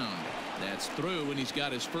the ground. That's through, and he's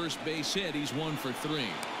got his first base hit. He's 1 for 3.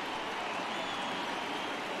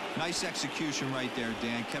 Nice execution right there,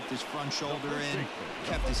 Dan. Kept his front shoulder in,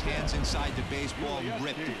 kept his hands inside the baseball,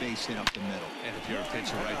 ripped the base hit up the middle. And if you're a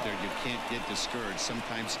pitcher right there, you can't get discouraged.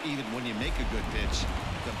 Sometimes even when you make a good pitch,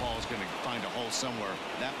 the ball's going to find a hole somewhere.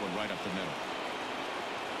 That one right up the middle.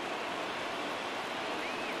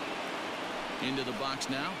 Into the box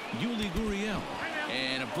now, Yuli Gurriel.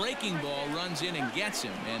 And a breaking ball runs in and gets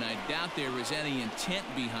him, and I doubt there is any intent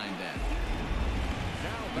behind that.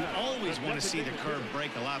 You always want to see the curve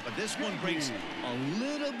break a lot, but this one breaks a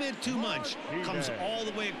little bit too much. Comes all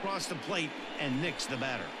the way across the plate and nicks the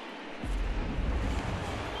batter.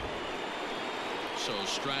 So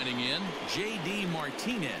striding in, J.D.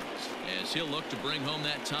 Martinez, as he'll look to bring home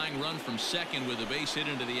that tying run from second with a base hit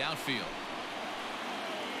into the outfield.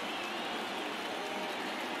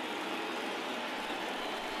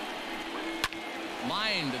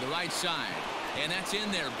 Line to the right side, and that's in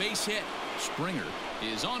there. Base hit. Springer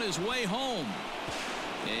is on his way home,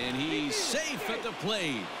 and he's safe at the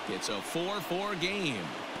plate. It's a 4-4 game.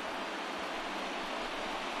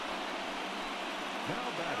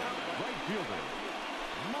 Now batting, right fielder,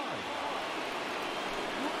 Mike.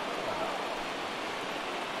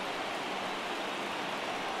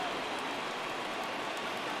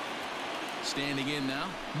 Standing in now,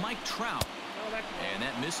 Mike Trout, and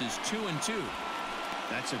that misses 2-2.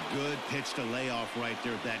 That's a good pitch to lay off right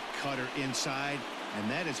there, that cutter inside,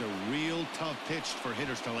 and that is a real tough pitch for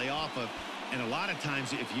hitters to lay off of. And a lot of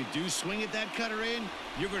times if you do swing at that cutter in,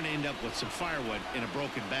 you're going to end up with some firewood in a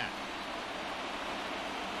broken bat.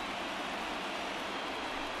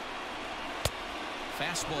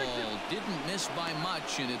 Fastball didn't miss by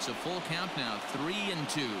much, and it's a full count now,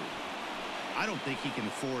 3-2. I don't think he can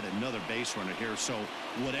afford another base runner here, so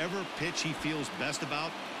whatever pitch he feels best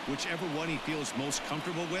about, whichever one he feels most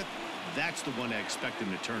comfortable with, that's the one I expect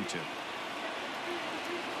him to turn to.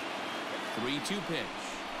 3-2 pitch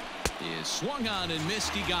is swung on and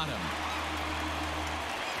missed. He got him.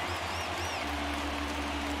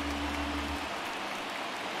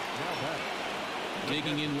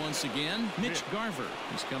 Digging in once again, Mitch Garver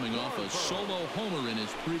is coming off a solo homer in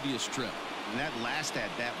his previous trip. And that last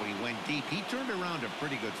at-bat when he went deep, he turned around a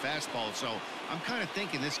pretty good fastball. So I'm kind of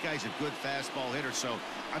thinking this guy's a good fastball hitter. So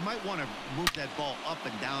I might want to move that ball up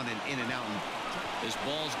and down and in and out. This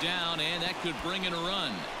ball's down, and that could bring in a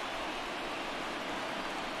run.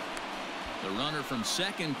 The runner from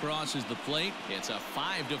second crosses the plate. It's a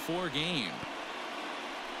 5-4 game.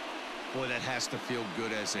 Boy, that has to feel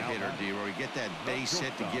good as a hitter, D-Roy. Get that base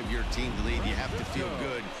hit to give your team the lead. You have to feel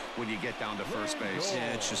good when you get down to first base.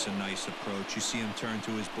 Yeah, it's just a nice approach. You see him turn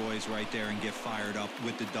to his boys right there and get fired up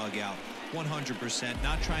with the dugout. 100%,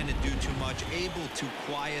 not trying to do too much, able to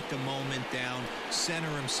quiet the moment down,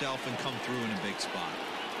 center himself, and come through in a big spot.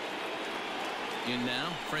 In now,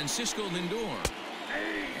 Francisco Lindor.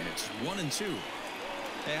 And it's 1-2.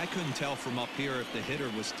 Hey, I couldn't tell from up here if the hitter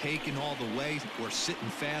was taken all the way or sitting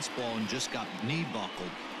fastball and just got knee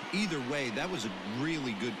buckled. Either way, that was a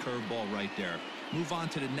really good curveball right there. Move on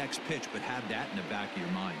to the next pitch, but have that in the back of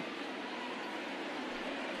your mind.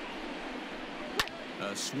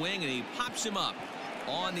 A swing, and he pops him up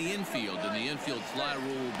on the infield, and the infield fly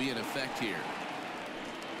rule will be in effect here.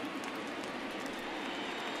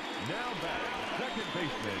 Now batting, second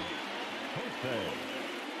baseman, Jose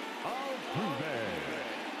Altuve.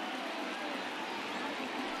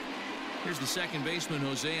 Here's the second baseman,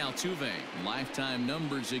 Jose Altuve. Lifetime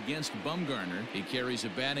numbers against Bumgarner. He carries a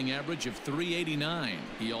batting average of .389.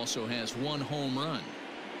 He also has 1 home run.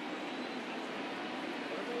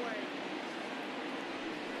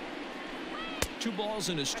 Two balls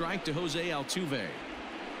and a strike to Jose Altuve.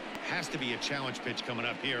 Has to be a challenge pitch coming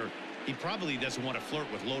up here. He probably doesn't want to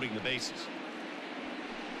flirt with loading the bases.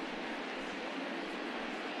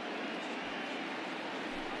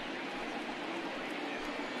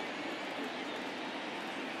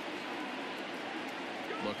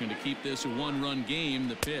 Looking to keep this a 1-run game.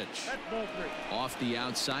 The pitch off the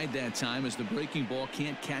outside that time, as the breaking ball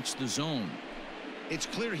can't catch the zone. It's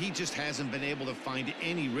clear he just hasn't been able to find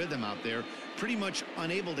any rhythm out there. Pretty much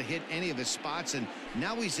unable to hit any of his spots, and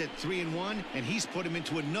now he's at 3-1, and he's put him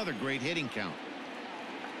into another great hitting count.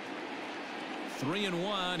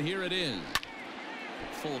 3-1. Here it is.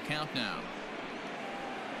 Full count now.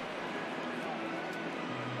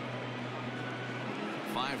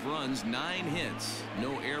 Five runs, 9 hits.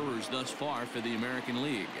 No errors thus far for the American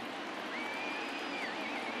League.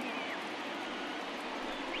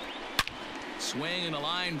 Swing and a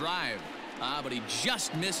line drive. But he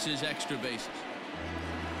just missed his extra bases.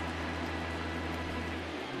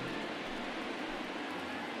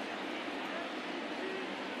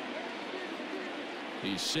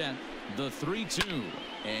 He's set the 3-2,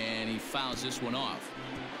 and he fouls this one off.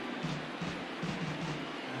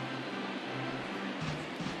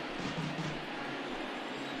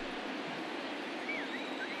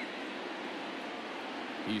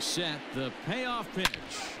 He's set the payoff pitch.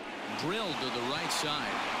 Drilled to the right side,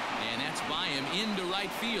 and that's by him into right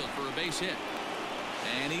field for a base hit.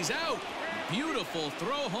 And he's out. Beautiful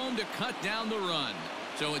throw home to cut down the run.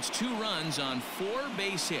 So it's 2 runs on 4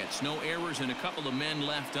 base hits. No errors and a couple of men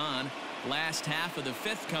left on. Last half of the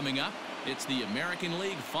 5th coming up. It's the American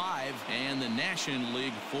League 5 and the National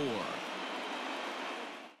League 4.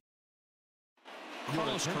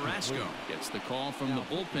 Carlos Carrasco gets the call from the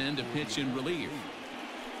bullpen to pitch in relief.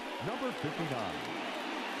 Number 59,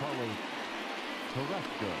 Carlos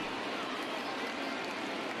Carrasco.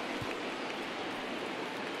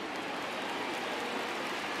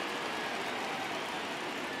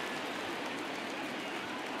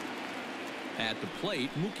 At the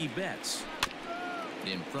plate, Mookie Betts.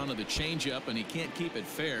 In front of the changeup, and he can't keep it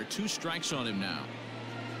fair. 2 strikes on him now.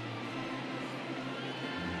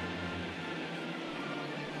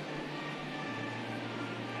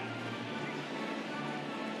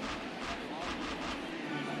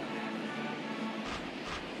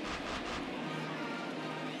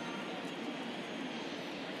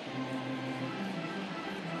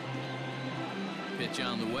 Pitch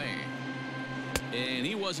on the way. And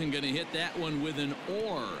he wasn't going to hit that one with an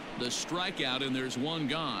or. The strikeout, and there's 1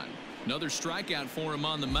 gone. Another strikeout for him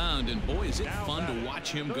on the mound, and boy, is it fun to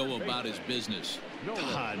watch him go about his business.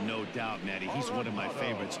 No doubt, Matty. He's one of my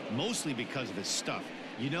favorites, mostly because of his stuff.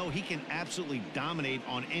 You know, he can absolutely dominate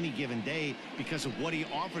on any given day because of what he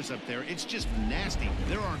offers up there. It's just nasty.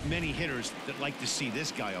 There aren't many hitters that like to see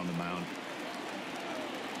this guy on the mound.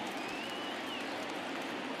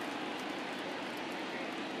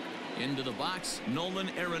 Into the box, Nolan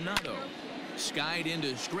Arenado. Skied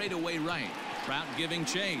into straightaway right. Trout giving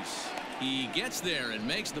chase. He gets there and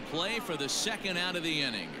makes the play for the 2nd out of the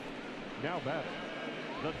inning. Now batting,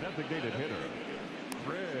 the designated hitter,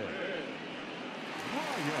 Fred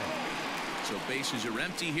Bryant. So bases are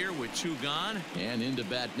empty here with 2 gone. And into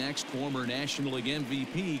bat next, former National League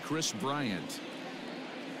MVP Kris Bryant.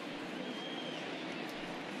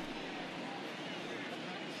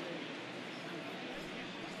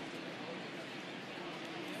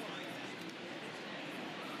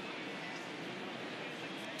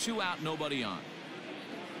 Two out, nobody on.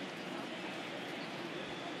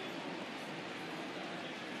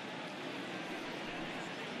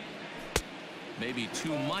 Maybe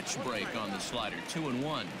too much break on the slider.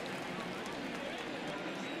 2-1.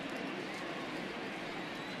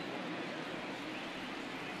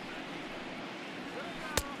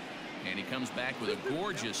 And he comes back with a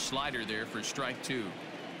gorgeous slider there for strike 2.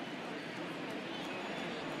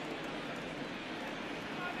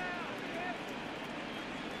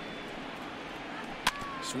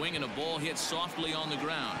 Swing and a ball hit softly on the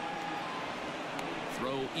ground.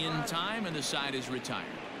 Throw in time, and the side is retired.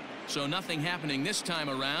 So nothing happening this time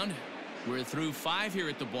around. We're through 5 here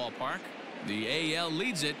at the ballpark. The AL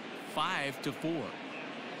leads it 5-4.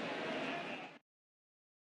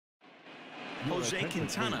 Jose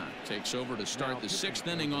Quintana takes over to start the 6th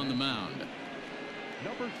inning on the mound.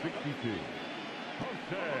 Number 62,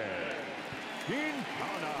 Jose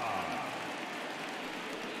Quintana.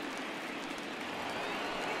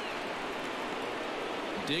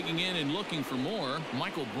 Digging in and looking for more,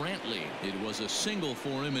 Michael Brantley. It was a single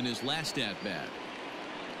for him in his last at-bat.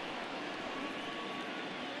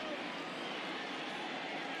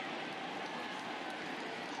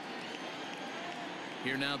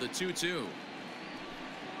 Here now the 2-2.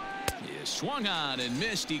 He swung on and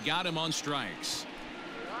missed. He got him on strikes.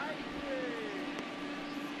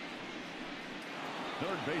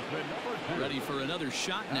 Third baseman, number 2. Ready for another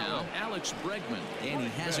shot now, Alex Bregman. And he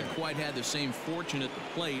hasn't quite had the same fortune at the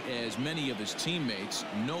plate as many of his teammates.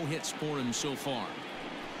 No hits for him so far.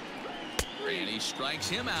 And he strikes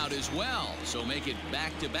him out as well. So make it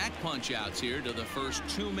back-to-back punch-outs here to the first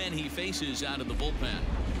 2 men he faces out of the bullpen.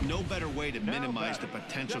 No better way to minimize the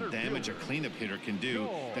potential damage a cleanup hitter can do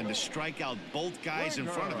than to strike out both guys in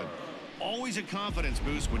front of him. Always a confidence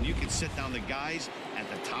boost when you can sit down the guys at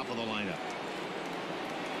the top of the lineup.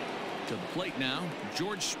 To the plate now,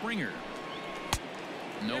 George Springer.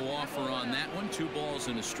 No offer on that one. 2 balls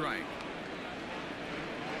and a strike.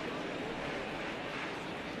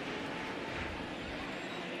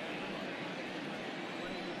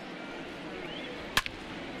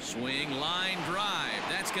 Swing, line drive.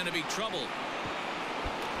 That's going to be trouble.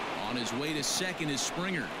 On his way to second is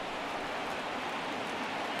Springer.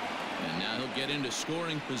 And now he'll get into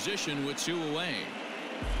scoring position with 2 away.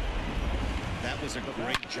 That was a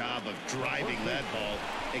great job of driving that ball,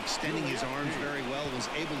 extending his arms very well, was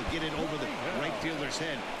able to get it over the right fielder's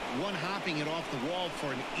head, one-hopping it off the wall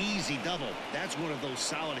for an easy double. That's one of those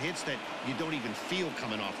solid hits that you don't even feel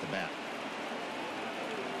coming off the bat.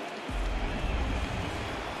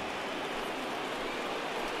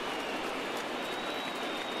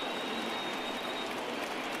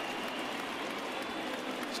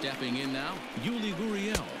 Stepping in now, Yuli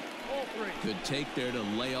Gurriel. Good take there to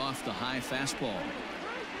lay off the high fastball.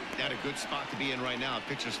 Got a good spot to be in right now.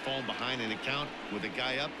 Pitcher's falling behind an account with a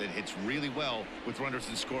guy up that hits really well with runners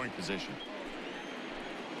in scoring position.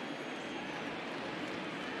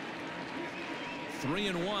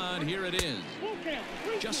 3-1, here it is.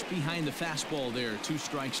 Just behind the fastball there, 2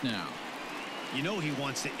 strikes now. You know he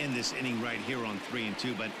wants to end this inning right here on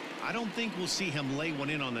 3-2, but I don't think we'll see him lay one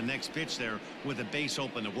in on the next pitch there with a base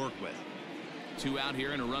open to work with. 2 out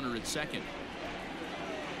here and a runner at second.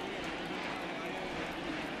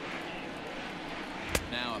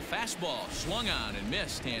 Now a fastball swung on and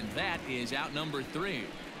missed, and that is out number 3.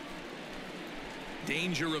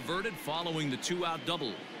 Danger averted following the 2-out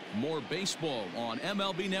double. More baseball on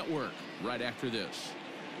MLB Network right after this.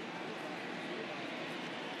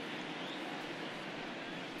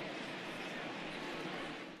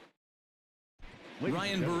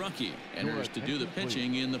 Ryan Borucki enters to do the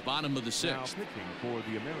pitching in the bottom of the 6th. Now pitching for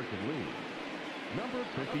the American League, number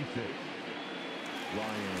 56,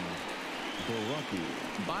 Ryan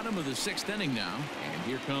Borucki. Bottom of the 6th inning now, and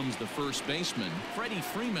here comes the first baseman, Freddie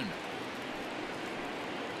Freeman.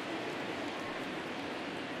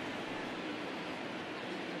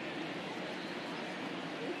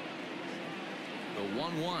 The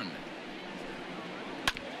 1-1.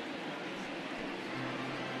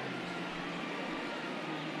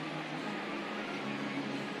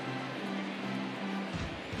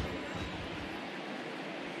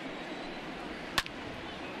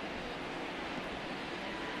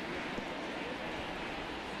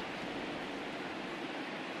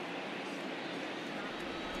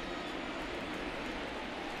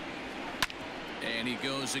 And he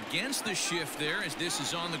goes against the shift there as this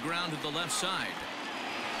is on the ground to the left side.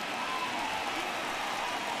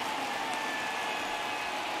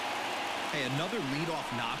 Hey, another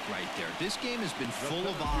leadoff knock right there. This game has been full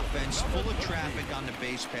of offense, full of traffic on the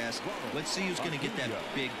base pass. Let's see who's going to get that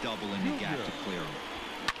big double in the gap to clear him.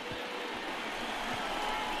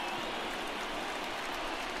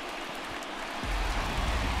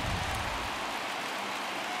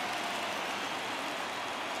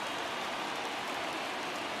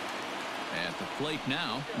 At the plate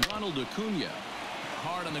now, Ronald Acuna.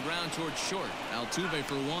 Hard on the ground towards short. Altuve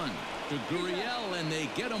for 1. To Gurriel, and they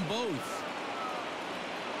get them both.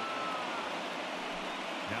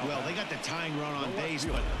 Well, they got the tying run on base,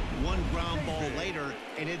 but one ground ball later,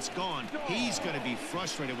 and it's gone. He's going to be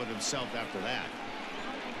frustrated with himself after that.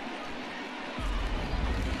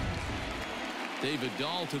 David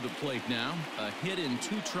Dahl to the plate now. A hit in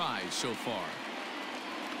 2 tries so far.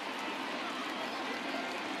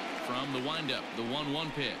 From the windup, the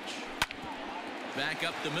 1-1 pitch. Back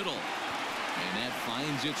up the middle. And that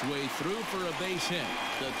finds its way through for a base hit.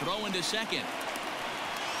 The throw into second.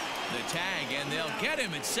 The tag, and they'll get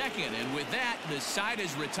him at second. And with that, the side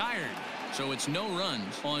is retired. So it's no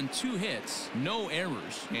runs on 2 hits, no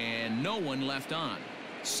errors, and no one left on.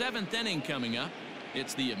 7th inning coming up.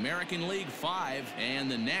 It's the American League 5 and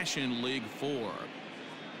the National League 4.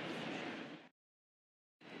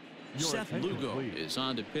 Seth Lugo is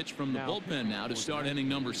on to pitch from the bullpen now to start inning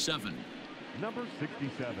number 7. Number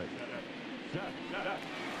 67, Seth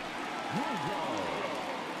Lugo.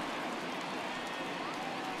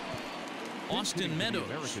 Austin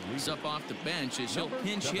Meadows is up off the bench as he'll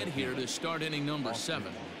pinch hit here to start inning number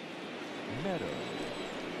 7. Meadows.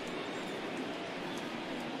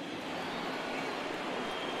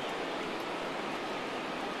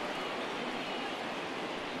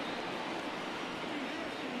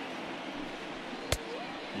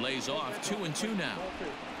 Lays off 2-2 now.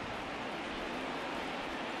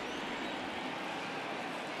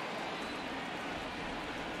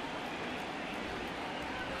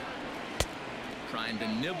 Trying to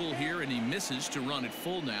nibble here, and he misses to run it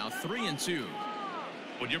full now. 3-2.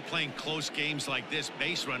 When you're playing close games like this,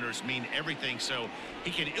 base runners mean everything, so he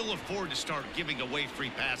can ill afford to start giving away free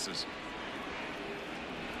passes.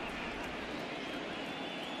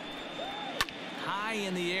 High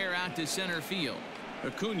in the air out to center field.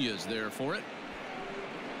 Acuna's there for it.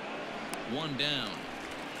 1 down.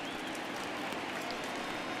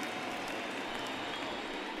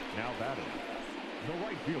 Now batting, the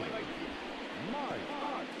right fielder, Mike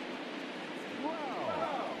Trout.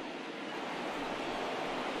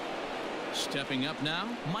 Stepping up now,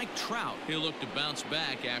 Mike Trout. He'll look to bounce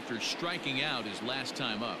back after striking out his last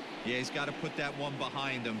time up. Yeah, he's got to put that one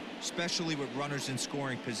behind him, especially with runners in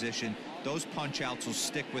scoring position. Those punch outs will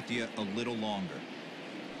stick with you a little longer.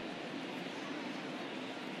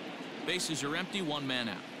 Bases are empty, one man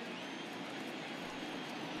out.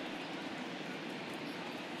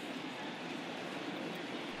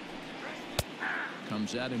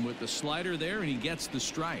 Comes at him with the slider there, and he gets the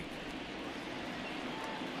strike.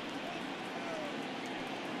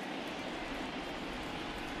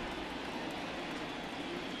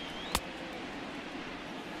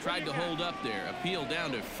 Tried to hold up there. Appeal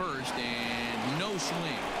down to first, and no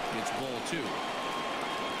swing. It's ball 2.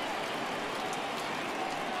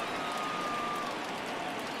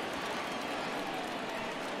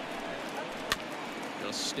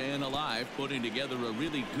 Just staying alive, putting together a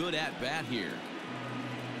really good at-bat here.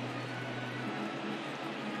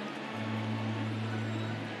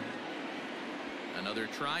 Another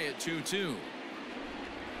try at 2-2.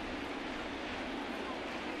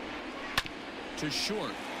 To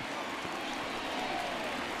short.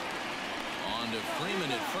 On to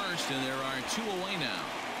Freeman at first, and there are 2 away now.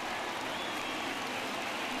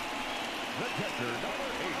 The catcher, number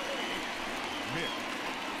 8, Mitch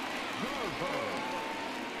Garver.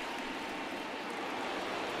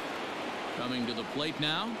 Coming to the plate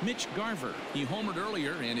now, Mitch Garver. He homered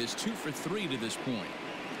earlier and is 2 for 3 to this point.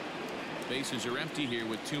 Bases are empty here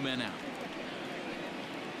with 2 men out.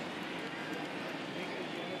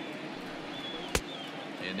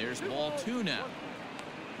 And there's ball 2 now.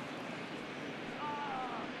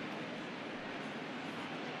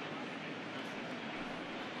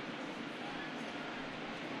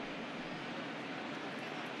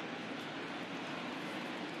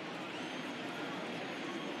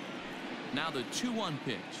 Now the 2-1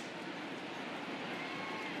 pitch.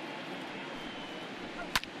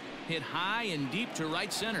 Hit high and deep to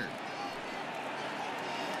right center.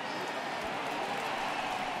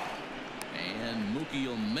 And Mookie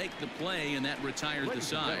will make the play, and that retired the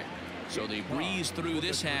side. So they breeze through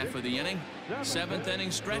this half of the inning. 7th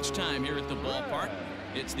inning stretch time here at the ballpark.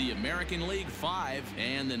 It's the American League 5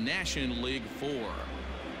 and the National League 4.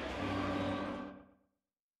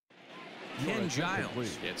 Ken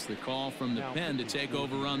Giles gets the call from the pen to take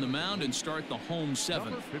over on the mound and start the home 7th.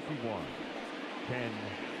 Number 51, Ken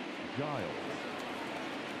Giles.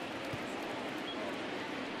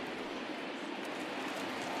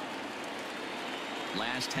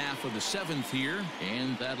 Last half of the 7th here,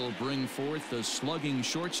 and that'll bring forth the slugging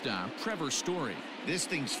shortstop, Trevor Story. This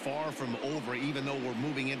thing's far from over, even though we're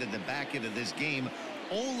moving into the back end of this game.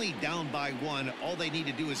 Only down by 1. All they need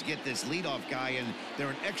to do is get this leadoff guy, and they're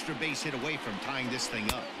an extra base hit away from tying this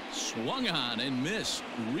thing up. Swung on and missed.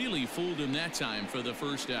 Really fooled him that time for the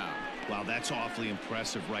first out. Wow, that's awfully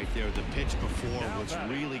impressive right there. The pitch before was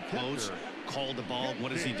really close. Called the ball.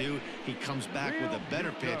 What does he do? He comes back with a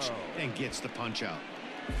better pitch and gets the punch out.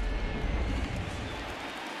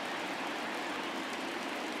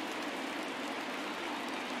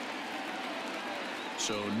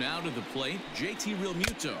 So now to the plate, JT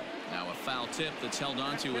Realmuto. Now a foul tip that's held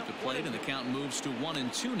onto at the plate, and the count moves to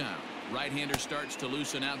 1-2 now. Right-hander starts to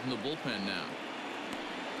loosen out in the bullpen now.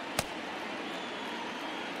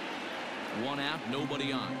 1 out,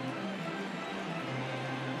 nobody on.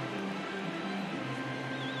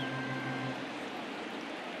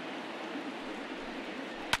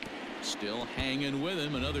 Still hanging with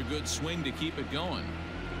him. Another good swing to keep it going.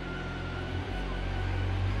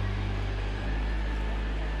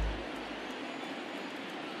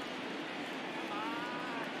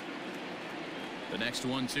 The next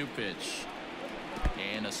 1-2 pitch.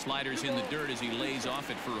 And a slider's in the dirt as he lays off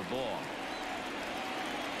it for a ball.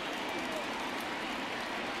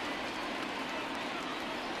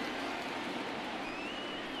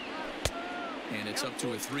 And it's up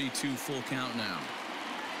to a 3-2 full count now.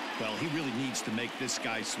 Well, he really needs to make this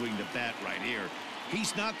guy swing the bat right here.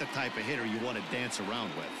 He's not the type of hitter you want to dance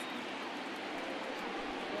around with.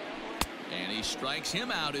 And he strikes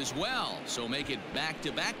him out as well. So make it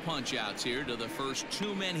back-to-back punch-outs here to the first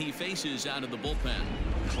 2 men he faces out of the bullpen.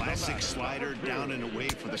 Classic slider down and away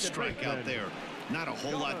for the strikeout there. Not a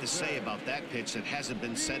whole lot to say about that pitch that hasn't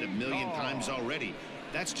been said a million times already.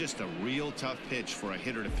 That's just a real tough pitch for a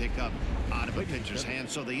hitter to pick up out of a pitcher's hand,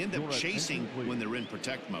 so they end up chasing when they're in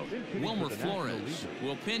protect mode. Wilmer Flores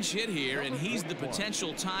will pinch hit here, and he's the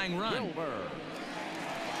potential tying run.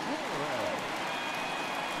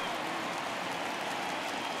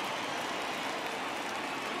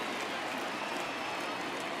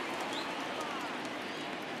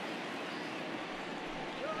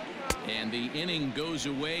 And the inning goes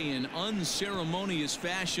away in unceremonious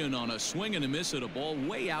fashion on a swing and a miss at a ball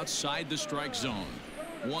way outside the strike zone.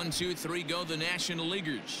 1, 2, 3 go the National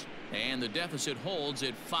Leaguers. And the deficit holds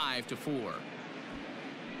at 5-4.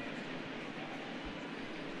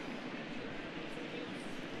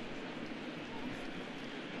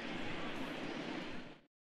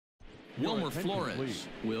 Wilmer Flores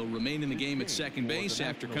will remain in the game at second base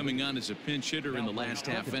after coming on as a pinch hitter in the last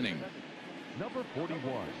half inning. Number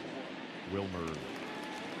 41, Wilmer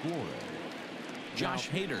Flores. Josh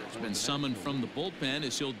Hader has been summoned from the bullpen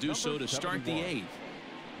as he'll do so to start the 8th.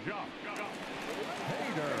 Josh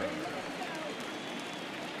Hader.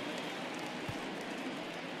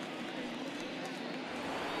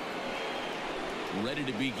 Ready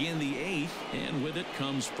to begin the 8th, and with it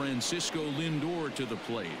comes Francisco Lindor to the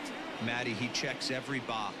plate. Matty, he checks every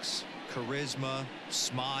box. Charisma,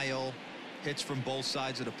 smile, hits from both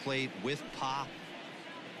sides of the plate with pop,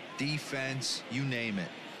 defense, you name it.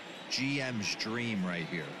 GM's dream right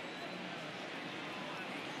here.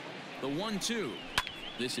 The 1-2.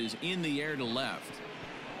 This is in the air to left.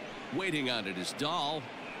 Waiting on it is Dahl.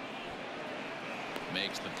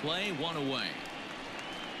 Makes the play, 1 away.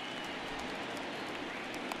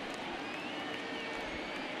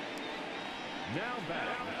 Now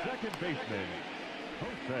back, second baseman,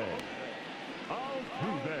 Jose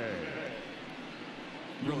Altuve.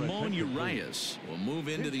 Ramon Urias will move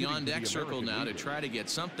into the on-deck circle now to try to get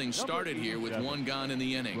something started here with 1 gone in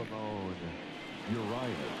the inning. Ramon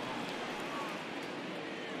Urias.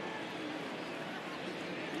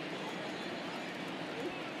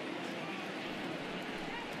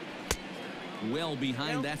 Well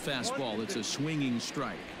behind that fastball. It's a swinging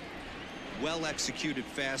strike. Well executed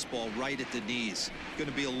fastball right at the knees. Going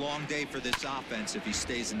to be a long day for this offense if he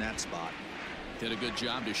stays in that spot. Did a good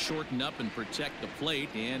job to shorten up and protect the plate,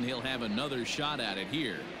 and he'll have another shot at it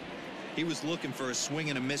here. He was looking for a swing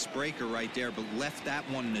and a miss breaker right there, but left that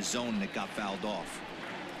one in the zone that got fouled off.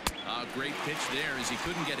 A great pitch there as he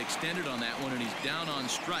couldn't get extended on that one, and he's down on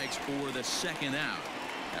strikes for the second out.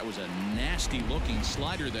 That was a nasty looking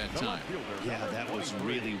slider that time. Yeah, that was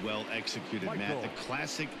really well executed, Matt. The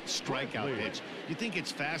classic strikeout pitch. You think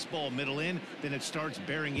it's fastball middle in, then it starts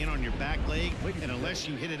bearing in on your back leg, and unless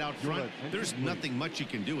you hit it out front, there's nothing much you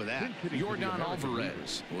can do with that. Yordan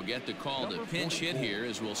Alvarez will get the call to pinch hit here,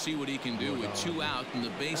 as we'll see what he can do with 2 out and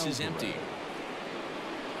the base is empty.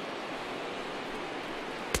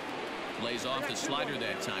 Lays off the slider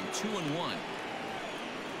that time. 2-1.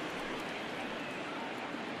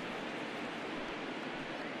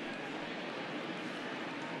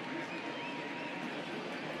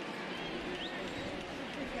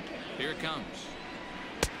 Here it comes.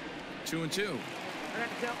 2-2.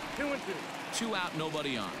 2-2. 2 out,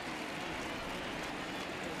 nobody on.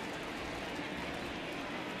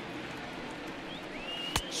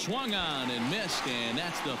 Swung on and missed, and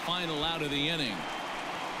that's the final out of the inning.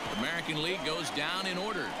 American League goes down in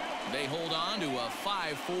order. They hold on to a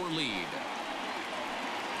 5-4 lead.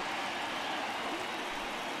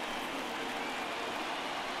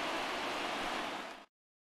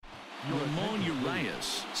 Ramon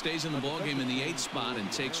Urias stays in the ballgame in the 8th spot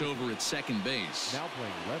and takes over at second base. Now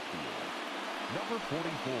playing left field, number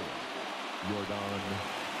 44,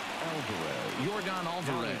 Yordan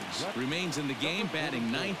Alvarez remains in the game, batting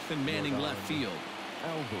 9th and manning left field.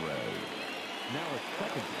 Alvarez. Now at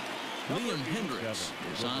second base, Liam Hendricks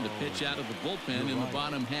is on to pitch out of the bullpen in the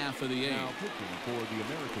bottom half of the 8th. Now pitching for the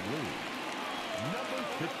American League, number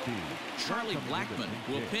 15, Charlie Blackmon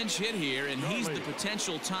will pinch hit here, and he's the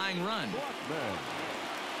potential tying run. Blackmon.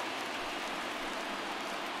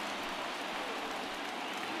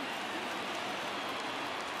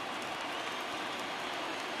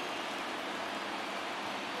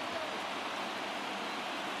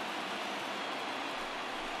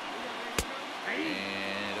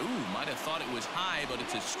 And might have thought it was high, but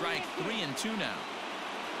it's a strike. 3-2 now.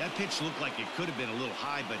 That pitch looked like it could have been a little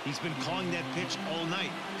high, but he's been calling that pitch all night.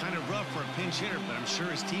 Kind of rough for a pinch hitter, but I'm sure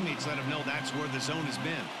his teammates let him know that's where the zone has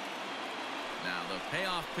been. Now the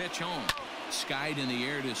payoff pitch home. Skied in the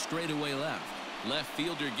air to straightaway left. Left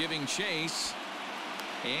fielder giving chase.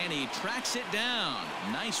 And he tracks it down.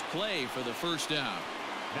 Nice play for the first out.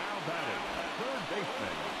 Now batting, third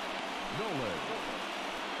baseman, Nolan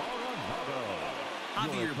Arenado.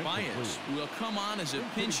 Javier Baez will come on as a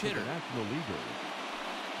pinch hitter. National Leaguer,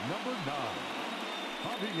 number 9,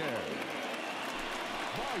 Javier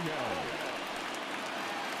Baez.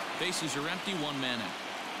 Bases are empty, 1 man out.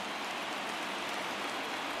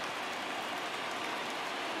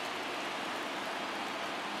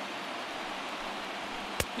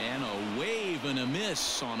 And a wave and a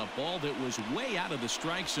miss on a ball that was way out of the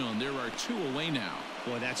strike zone. There are 2 away now.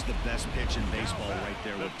 Boy, that's the best pitch in baseball right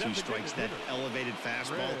there with 2 strikes. That elevated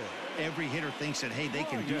fastball. Every hitter thinks that, hey, they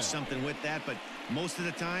can do something with that, but most of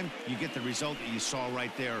the time you get the result that you saw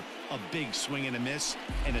right there. A big swing and a miss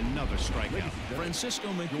and another strikeout.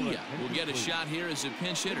 Francisco Mejia will get a shot here as a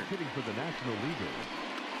pinch hitter. Hitting for the National League,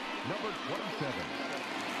 number 27,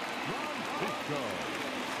 Francisco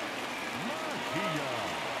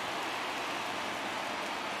Mejia.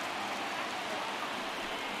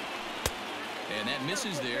 And that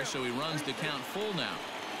misses there, so he runs the count full now.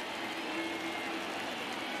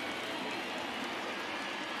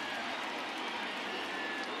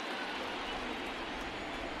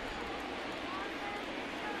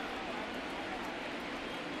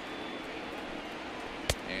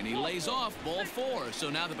 And he lays off, ball 4. So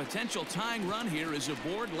now the potential tying run here is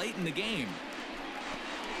aboard late in the game.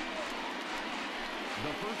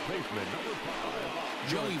 The first baseman, number 5.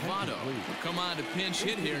 Joey Votto will come on to pinch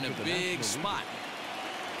hit here in a big spot.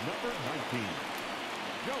 Number 19,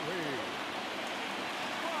 Joey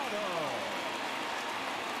Votto.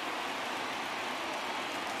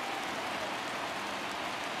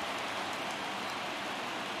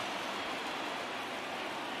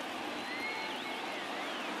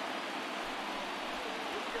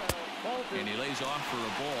 And he lays off for a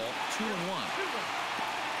ball, 2-1.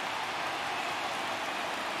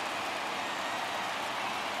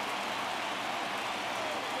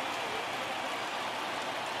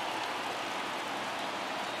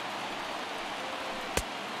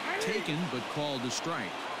 Taken but called a strike.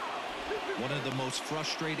 One of the most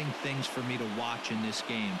frustrating things for me to watch in this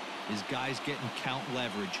game is guys getting count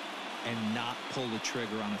leverage and not pull the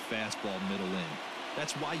trigger on a fastball middle in.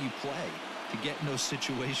 That's why you play, to get in those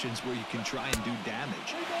situations where you can try and do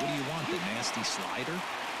damage. What do you want, the nasty slider?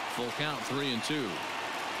 Full count, 3-2.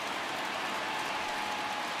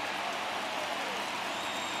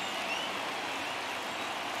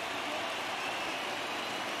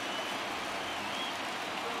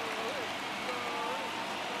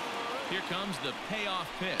 Here comes the payoff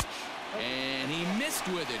pitch. And he missed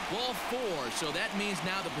with it. Ball 4. So that means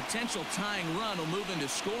now the potential tying run will move into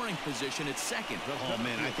scoring position at second. Oh,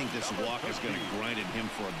 man, I think this walk is going to grind at him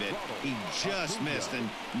for a bit. He just missed, and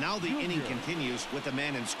now the inning continues with the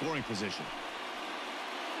man in scoring position.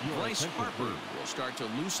 Bryce Harper will start to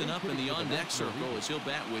loosen up in the on-deck circle as he'll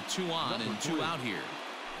bat with 2 on and 2 out here.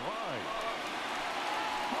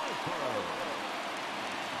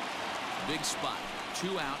 Big spot.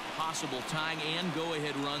 2 out, possible tying and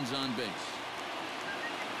go-ahead runs on base.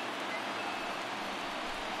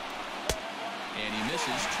 And he misses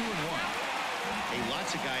 2-1. Hey,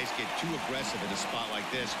 lots of guys get too aggressive in a spot like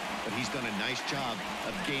this, but he's done a nice job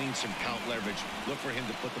of gaining some count leverage. Look for him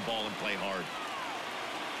to put the ball and play hard.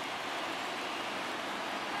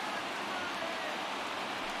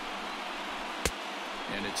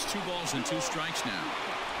 And it's 2 balls and 2 strikes now.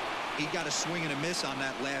 He got a swing and a miss on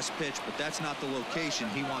that last pitch, but that's not the location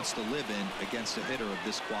he wants to live in against a hitter of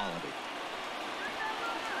this quality.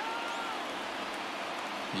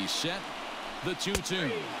 He's set. The 2-2.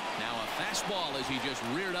 Now a fastball as he just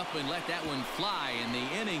reared up and let that one fly, and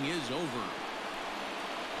the inning is over.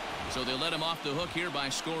 So they let him off the hook here by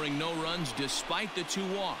scoring no runs despite the 2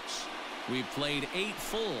 walks. We've played 8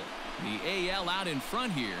 full. The AL out in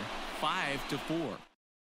front here, 5-4.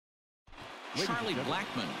 Charlie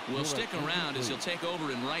Blackmon will stick around as he'll take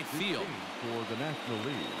over in right field. For the National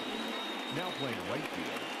League. Now playing right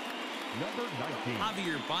field, number 19.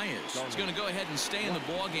 Javier Baez is going to go ahead and stay in the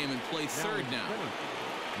ball game and play third now.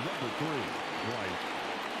 Number 3, Bryce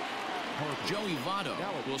Harper. Joey Votto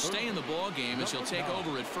will stay in the ball game as he'll take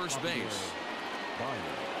over at first base.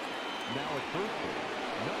 Now at first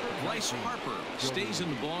base, Bryce Harper stays in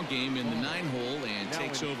the ball game in the 9-hole and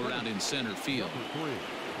takes over out in center field. Number 3,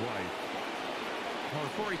 Bryce.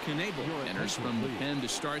 Corey Knebel enters from the pen to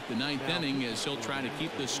start the 9th inning as he'll try to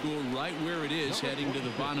keep the score right where it is heading to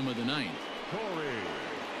the bottom of the 9th. Corey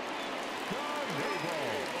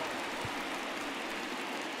Knebel.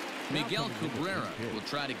 Miguel Cabrera will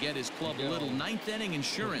try to get his club a little 9th inning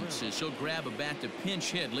insurance as he'll grab a bat to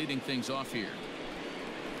pinch hit, leading things off here.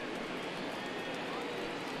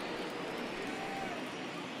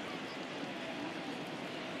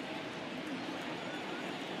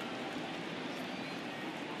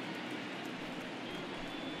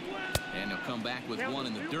 And he'll come back with 1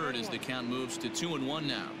 in the dirt as the count moves to 2-1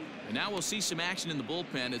 now. And now we'll see some action in the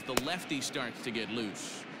bullpen as the lefty starts to get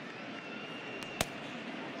loose.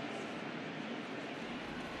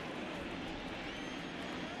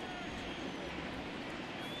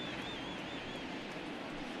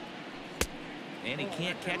 And he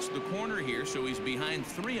can't catch the corner here, so he's behind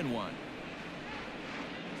 3-1.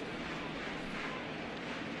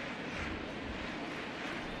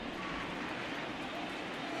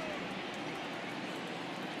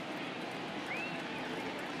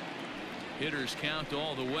 Hitters count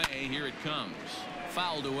all the way. Here it comes.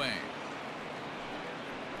 Fouled away.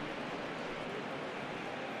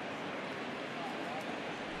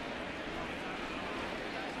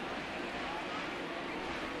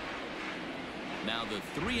 Now the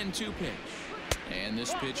 3-2 pitch. And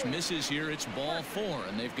this pitch misses here. It's ball 4,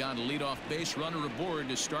 and they've got a leadoff base runner aboard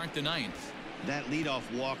to start the 9th. That leadoff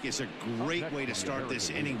walk is a great way to start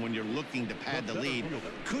this inning when you're looking to pad the lead.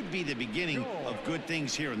 Could be the beginning of good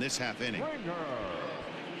things here in this half inning.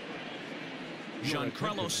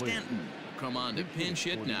 Giancarlo Stanton come on to pinch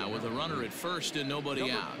hit now with a runner at first and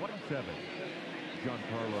nobody out.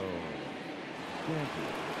 Giancarlo Stanton.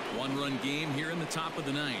 One-run game here in the top of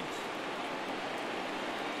the 9th.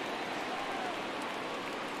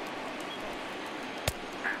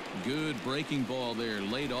 Good breaking ball there,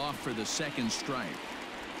 laid off for the 2nd strike.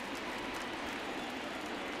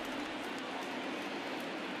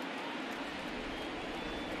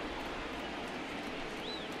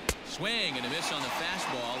 Swing and a miss on the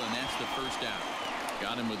fastball, and that's the 1st out.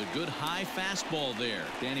 Got him with a good high fastball there.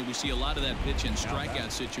 Danny, we see a lot of that pitch in strikeout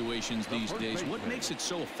situations these days. What makes it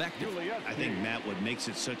so effective? I think, Matt, what makes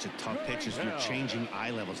it such a tough pitch is you're changing eye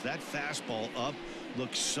levels. That fastball up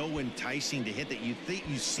looks so enticing to hit that you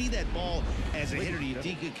see that ball as a hitter, you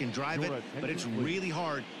think you can drive it, but it's really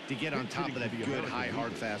hard to get on top of that good high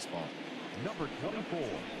hard fastball. Number 24,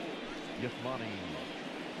 Yasmani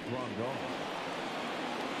Grandal.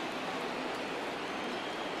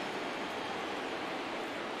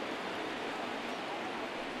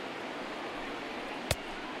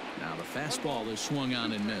 Now the fastball is swung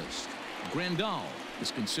on and missed. Grandal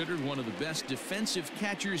is considered one of the best defensive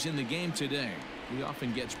catchers in the game today. He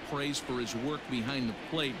often gets praise for his work behind the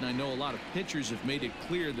plate, and I know a lot of pitchers have made it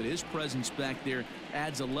clear that his presence back there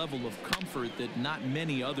adds a level of comfort that not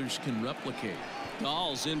many others can replicate.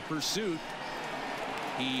 Dahl's in pursuit.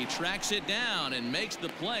 He tracks it down and makes the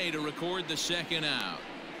play to record the 2nd out.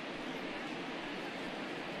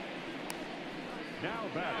 Now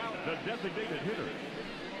back the designated hitter,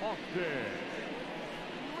 Austin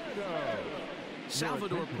Rizzo.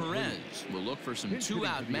 Salvador Perez will look for some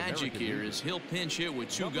 2-out magic here as he'll pinch hit with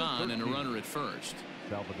 2 gone and a runner at first.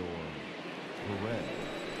 Salvador Perez.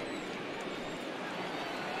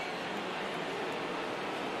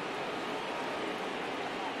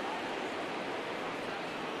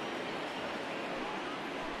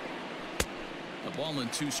 A ball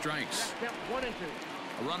and 2 strikes. 1-2.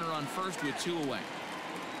 A runner on first with 2 away.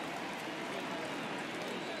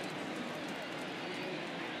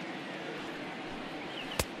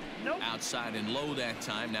 Nope. Outside and low that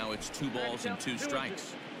time. Now it's 2 balls and 2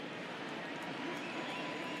 strikes.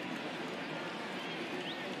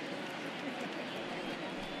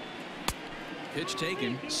 Pitch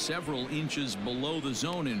taken several inches below the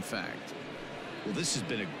zone, in fact. Well, this has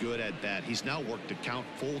been a good at-bat. He's now worked to count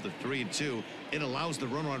full to 3-2. It allows the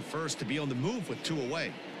runner on first to be on the move with 2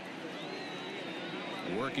 away.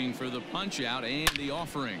 Working for the punch out and the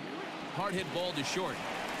offering. Hard hit ball to short.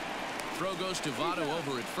 Throw goes to Votto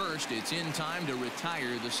over at first. It's in time to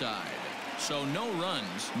retire the side. So no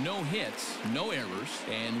runs, no hits, no errors,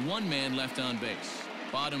 and 1 man left on base.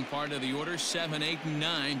 Bottom part of the order, 7, 8, and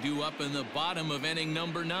 9 due up in the bottom of inning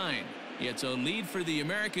number 9. It's a lead for the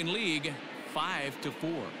American League,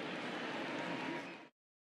 5-4.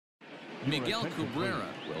 Miguel Cabrera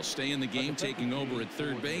will stay in the game, taking over at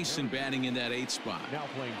 3rd base and batting in that 8th spot. Now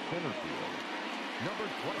playing center field.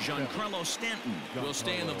 Giancarlo Stanton will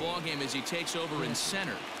stay in the ballgame as he takes over in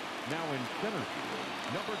center. Now in center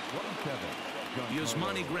field, number 27.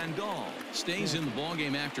 Yasmani Grandal stays in the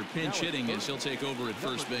ballgame after pinch hitting as he'll take over at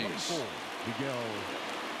first base. Miguel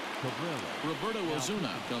Cabrera. Roberto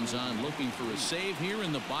Osuna comes on looking for a save here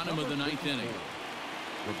in the bottom of the 9th inning.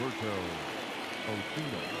 Roberto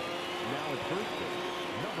Osuna. Now at first base,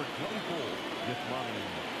 number 24, Yasmani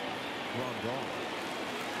Grandal.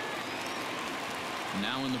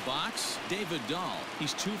 Now in the box, David Dahl.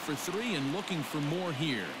 He's 2 for 3 and looking for more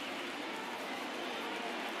here.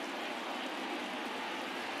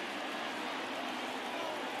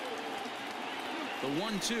 The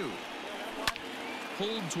 1-2.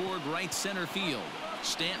 Pulled toward right center field.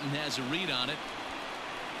 Stanton has a read on it.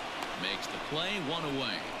 Makes the play, 1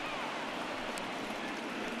 away.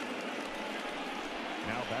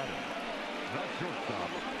 Now batting, the shortstop,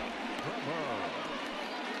 Trevor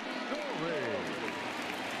Story.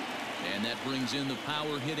 And that brings in the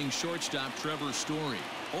power-hitting shortstop, Trevor Story.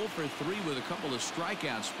 0 for 3 with a couple of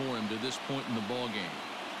strikeouts for him to this point in the ball game.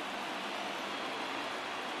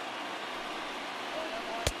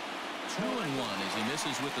 2-1 as he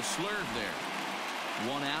misses with the slurve there.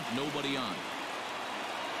 1 out, nobody on.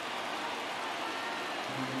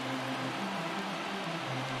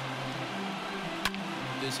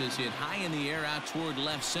 This is hit high in the air out toward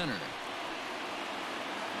left center.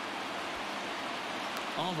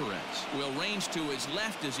 Alvarez will range to his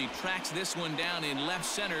left as he tracks this one down in left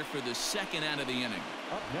center for the second out of the inning.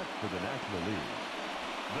 Up next for the National League,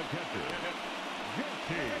 the catcher,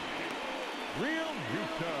 JT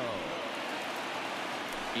Realmuto.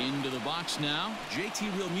 Into the box now,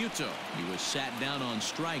 JT Realmuto. He was sat down on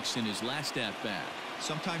strikes in his last at-bat.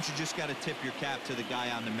 Sometimes you just got to tip your cap to the guy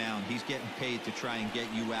on the mound. He's getting paid to try and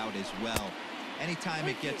get you out as well. Anytime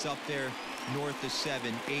it gets up there north of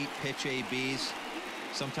 7, 8 pitch ABs,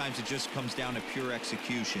 sometimes it just comes down to pure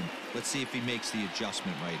execution. Let's see if he makes the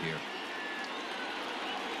adjustment right here.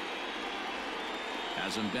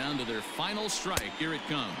 Has them down to their final strike. Here it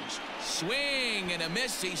comes. Swing and a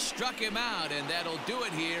miss. He struck him out, and that'll do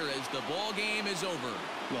it here as the ball game is over.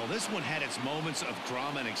 Well, this one had its moments of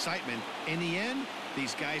drama and excitement. In the end,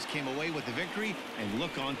 these guys came away with the victory and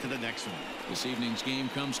look on to the next one. This evening's game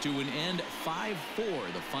comes to an end. 5-4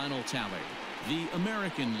 the final tally. The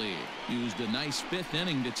American League used a nice 5th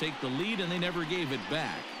inning to take the lead, and they never gave it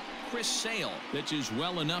back. Chris Sale pitches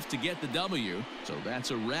well enough to get the W. So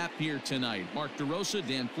that's a wrap here tonight. Mark DeRosa,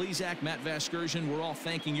 Dan Plesac, Matt Vasgersian, we're all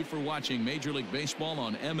thanking you for watching Major League Baseball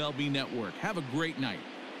on MLB Network. Have a great night.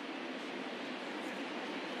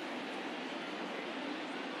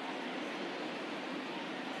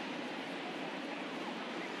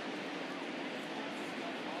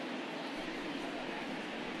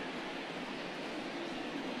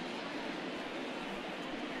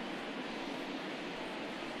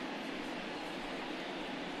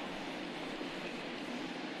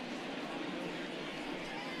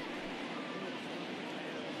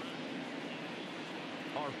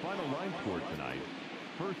 Our final line score tonight.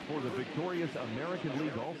 First for the victorious American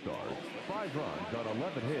League All-Stars, 5 runs on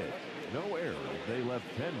 11 hits, no errors. They left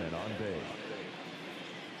 10 men on base.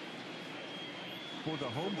 For the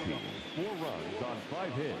home team, 4 runs on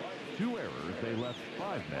 5 hits, 2 errors. They left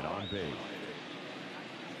 5 men on base.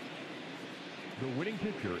 The winning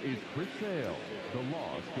pitcher is Chris Sale. The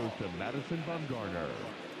loss goes to Madison Bumgarner.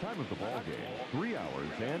 Time of the ball game, 3 hours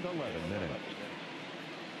and 11 minutes.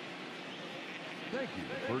 Thank you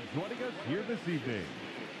for joining us here this evening.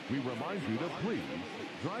 We remind you to please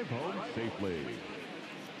drive home safely.